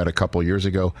first time we met a couple of years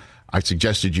ago. I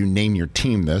suggested you name your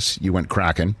team this. You went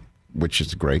Kraken, which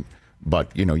is great.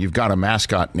 But, you've got a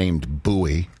mascot named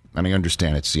Bowie, and I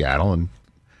understand it's Seattle.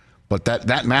 But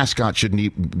that mascot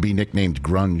shouldn't be nicknamed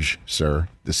Grunge, sir.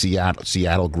 The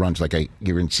Seattle Grunge.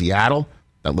 You're in Seattle.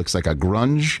 That looks like a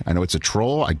grunge. I know it's a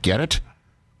troll. I get it.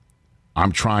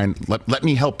 I'm trying. Let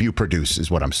me help you produce, is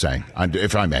what I'm saying,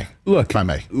 if I may. Look,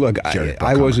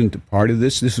 I wasn't part of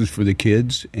this. This was for the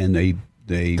kids, and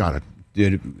they got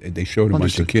it. They showed a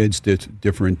bunch of kids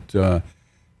different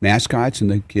mascots,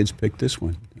 and the kids picked this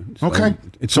one. So okay,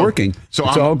 it's working. So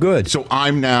it's all good. So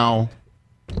I'm now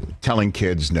telling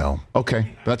kids no. Okay,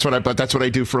 that's what I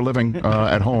do for a living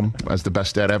at home as the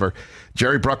best dad ever.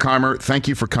 Jerry Bruckheimer, thank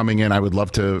you for coming in. I would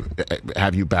love to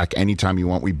have you back anytime you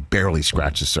want. We barely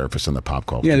scratch the surface on the pop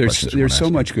culture. Yeah, there's so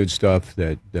much good stuff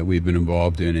that we've been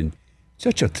involved in, and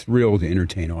such a thrill to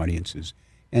entertain audiences.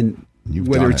 And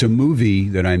whether it's a movie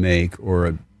that I make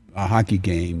or a hockey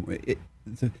game,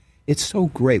 it's so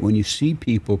great when you see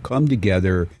people come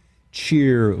together,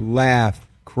 cheer, laugh,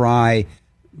 cry.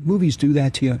 Movies do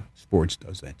that to you. Sports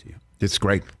does that to you. It's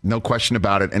great. No question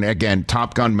about it. And again,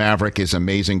 Top Gun Maverick is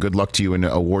amazing. Good luck to you in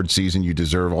the award season. You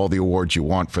deserve all the awards you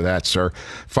want for that, sir.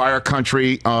 Fire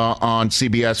Country on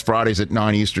CBS Fridays at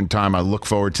 9 Eastern Time. I look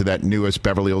forward to that newest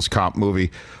Beverly Hills Cop movie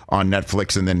on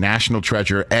Netflix. And then National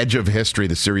Treasure, Edge of History.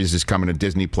 The series is coming to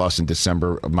Disney Plus in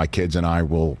December. My kids and I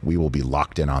will be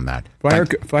locked in on that.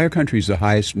 Fire Country is the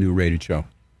highest new rated show.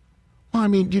 Well,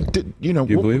 do you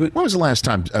believe it? When was the last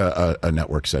time a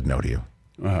network said no to you?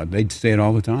 They'd say it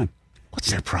all the time. What's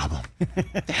their problem?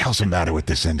 What the hell's the matter with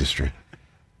this industry?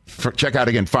 Check out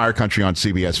again, Fire Country on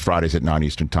CBS Fridays at 9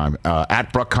 Eastern Time.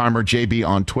 At Bruckheimer JB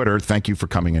on Twitter. Thank you for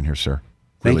coming in here, sir.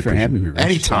 Thanks for having me, Rich.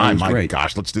 Anytime. My great.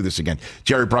 gosh, let's do this again.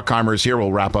 Jerry Bruckheimer is here.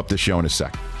 We'll wrap up this show in a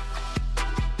sec.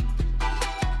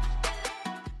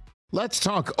 Let's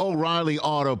talk O'Reilly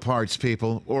Auto Parts,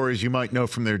 people, or as you might know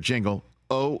from their jingle,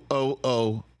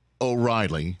 O'Reilly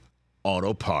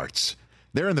Auto Parts.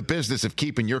 They're in the business of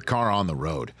keeping your car on the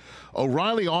road.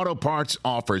 O'Reilly Auto Parts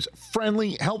offers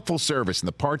friendly, helpful service and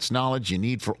the parts knowledge you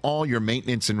need for all your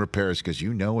maintenance and repairs, because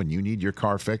you know when you need your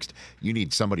car fixed, you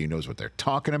need somebody who knows what they're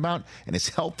talking about and is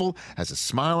helpful, has a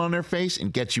smile on their face,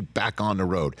 and gets you back on the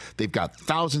road. They've got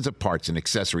thousands of parts and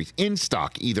accessories in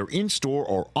stock, either in-store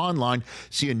or online,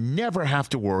 so you never have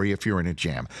to worry if you're in a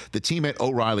jam. The team at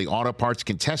O'Reilly Auto Parts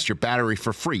can test your battery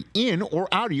for free in or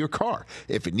out of your car.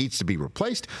 If it needs to be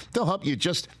replaced, they'll help you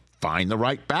just find the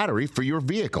right battery for your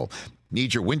vehicle.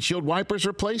 Need your windshield wipers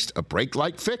replaced, a brake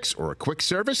light fix, or a quick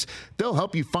service? They'll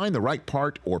help you find the right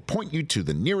part or point you to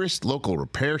the nearest local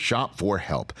repair shop for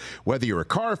help. Whether you're a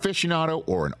car aficionado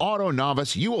or an auto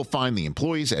novice, you will find the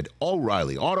employees at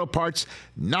O'Reilly Auto Parts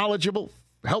knowledgeable,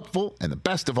 helpful, and the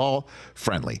best of all,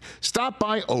 friendly. Stop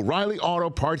by O'Reilly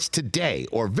Auto Parts today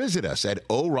or visit us at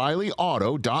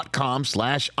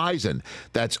O'ReillyAuto.com/Eisen.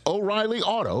 That's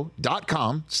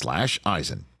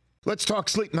O'ReillyAuto.com/Eisen. Let's talk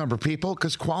Sleep Number, people,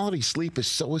 because quality sleep is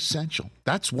so essential.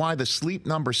 That's why the Sleep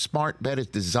Number smart bed is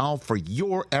designed for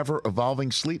your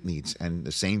ever-evolving sleep needs, and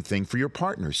the same thing for your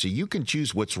partner, so you can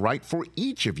choose what's right for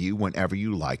each of you whenever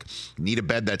you like. Need a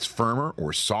bed that's firmer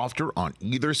or softer on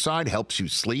either side, helps you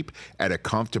sleep at a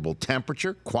comfortable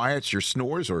temperature, quiets your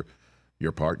snores or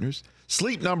your partner's?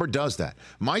 Sleep Number does that.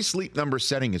 My Sleep Number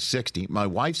setting is 60. My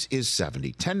wife's is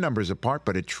 70. 10 numbers apart,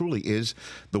 but it truly is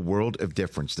the world of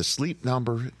difference. The Sleep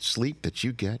Number sleep that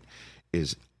you get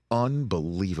is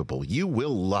unbelievable. You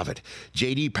will love it.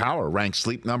 J.D. Power ranks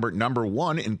Sleep Number number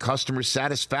 1 in customer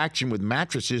satisfaction with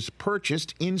mattresses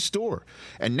purchased in store.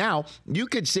 And now you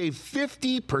could save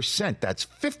 50%. That's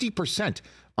 50%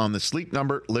 on the Sleep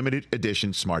Number limited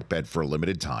edition smart bed for a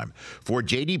limited time. For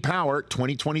J.D. Power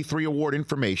 2023 award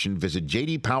information, visit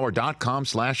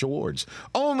jdpower.com/awards.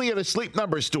 Only at a Sleep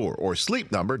Number store or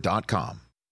sleepnumber.com.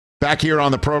 Back here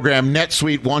on the program,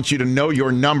 NetSuite wants you to know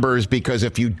your numbers, because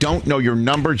if you don't know your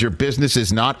numbers, your business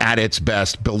is not at its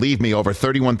best. Believe me, over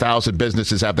 31,000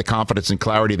 businesses have the confidence and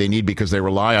clarity they need because they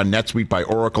rely on NetSuite by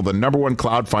Oracle, the #1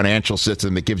 cloud financial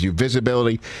system that gives you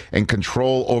visibility and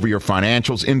control over your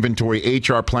financials, inventory,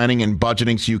 HR planning, and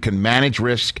budgeting, so you can manage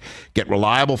risk, get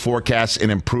reliable forecasts,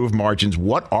 and improve margins.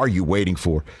 What are you waiting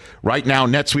for? Right now,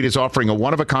 NetSuite is offering a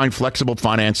one-of-a-kind flexible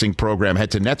financing program.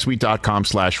 Head to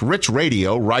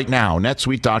netsuite.com/richradio right now.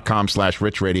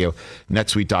 netsuite.com/richradio.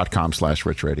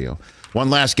 netsuite.com/richradio. One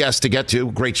last guest to get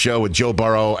to. Great show with Joe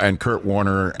Burrow and Kurt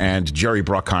Warner, and Jerry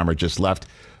Bruckheimer just left.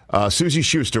 Susie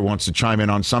Schuster wants to chime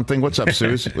in on something. What's up,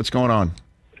 Suze? What's going on?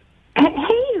 Hey,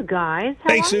 you guys.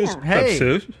 How are Suze. ya? Hey,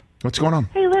 Suze. What's going on?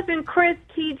 Hey, listen, Chris,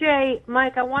 TJ,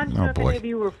 Mike, I wanted to know if boy. any of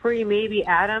you were free, maybe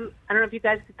Adam. I don't know if you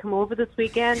guys could come over this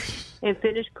weekend and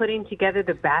finish putting together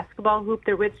the basketball hoop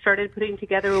that Rich started putting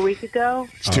together a week ago.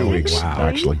 It's 2 weeks,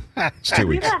 actually. It's 2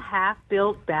 We weeks. have a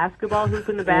half-built basketball hoop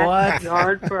in the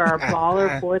backyard for our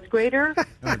baller fourth grader.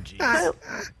 So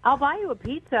I'll buy you a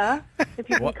pizza if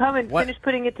you can come and finish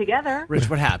putting it together. Rich,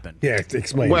 what happened? Yeah,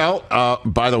 explain. Well,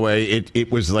 by the way,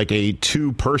 it was like a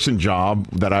 2-person job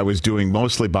that I was doing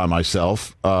mostly by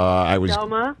myself. I was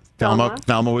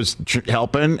Thelma was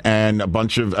helping, and a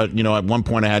bunch of at one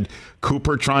point I had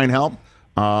Cooper try and help.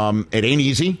 It ain't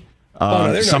easy.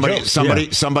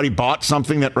 Somebody bought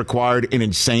something that required an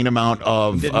insane amount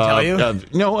of. Didn't tell you?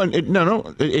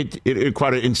 It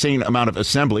required an insane amount of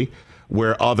assembly,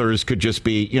 where others could just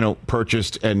be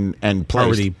purchased and placed.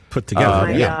 Already put together. Oh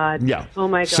my God. Yeah. Oh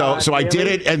my God. So I did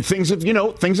Really? it, and things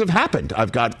have happened.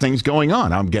 I've got things going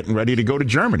on. I'm getting ready to go to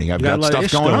Germany. I've got a got lot of stuff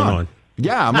ish going going on. on.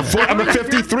 Yeah, I'm a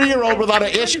 53-year-old with a lot of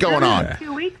ish going on. In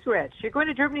 2 weeks, Rich. You're going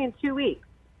to Germany in 2 weeks.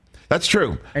 That's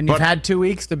true. And you've had 2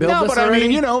 weeks to build no, this but already? I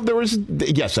mean, there was.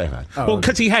 Yes, I've had. Well,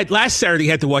 because he had last Saturday,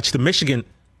 he had to watch the Michigan.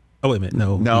 Oh wait a minute,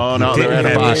 no, they didn't had a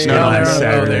have box. Michigan No, on they didn't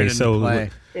Saturday, play. so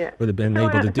Yeah. would have been So able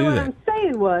to what do I'm that.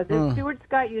 saying was, as Stuart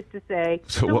Scott used to say,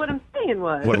 what I'm saying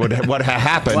was. What happened? What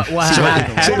happened?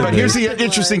 But here's the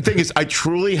interesting thing: is I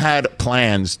truly had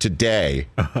plans today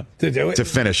to do it, to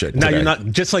finish it. Now today. you're not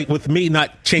just like with me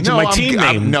not changing No, my team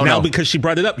name. no, now no. because she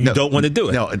brought it up, you don't want to do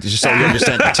it. No, just so you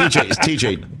understand,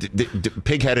 TJ,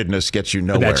 pig-headedness gets you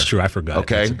nowhere. That's true. I forgot.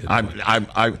 Okay, That's a good point.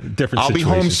 Different. I'll be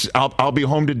home. I'll be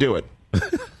home to do it.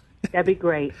 That'd be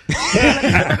great.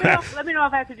 let me know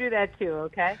if I have to do that too,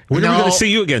 okay? When are we going to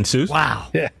see you again, Suze? Wow.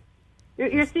 Yeah.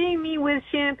 You're seeing me with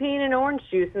champagne and orange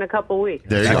juice in a couple weeks.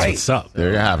 There you go. What's up?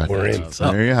 There you have it. We're in.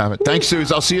 There you have it. Thanks,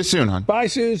 Suze. I'll see you soon, hon. Bye,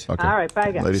 Suze. Okay. All right,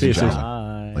 bye, guys. Ladies See and you, Suze.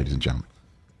 gentlemen. Ladies and gentlemen.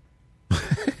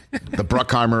 The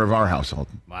Bruckheimer of our household.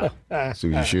 Wow.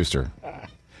 Susie Schuster.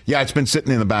 Yeah, it's been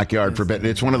sitting in the backyard for a bit.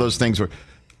 It's one of those things where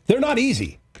they're not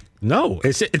easy. No,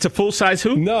 it's a full size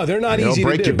hoop. No, they're not easy. They'll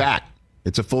break to do. your back.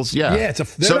 It's a full, yeah. Yeah,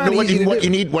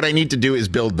 what I need to do is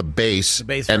build the base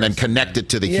and then connect it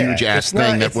to the huge ass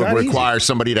thing that would require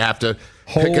somebody to have to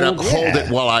pick it up, hold it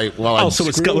while I. So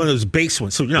it's got one of those base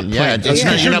ones. So you're not playing.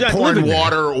 You're not pouring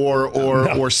water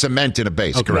or cement in a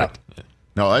base. Okay. Correct.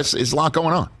 No, it's a lot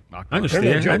going on. I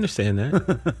understand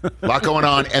that. A lot going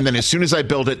on, and then as soon as I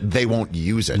build it, they won't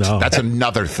use it. No. That's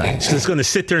another thing. So it's going to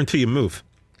sit there until you move.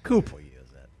 Cooper.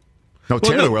 No,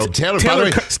 Taylor will. Taylor, by the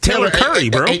way, Taylor Curry,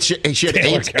 bro. She had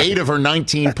eight of her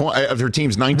 19 of her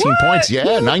team's 19 points.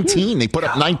 Yeah, 19. They put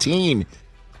up 19.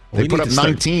 They put up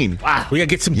 19. Wow, we got to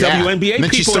get some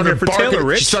WNBA people in here for Taylor,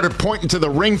 Rich. She started pointing to the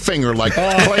ring finger like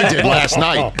Clay did last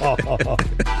night.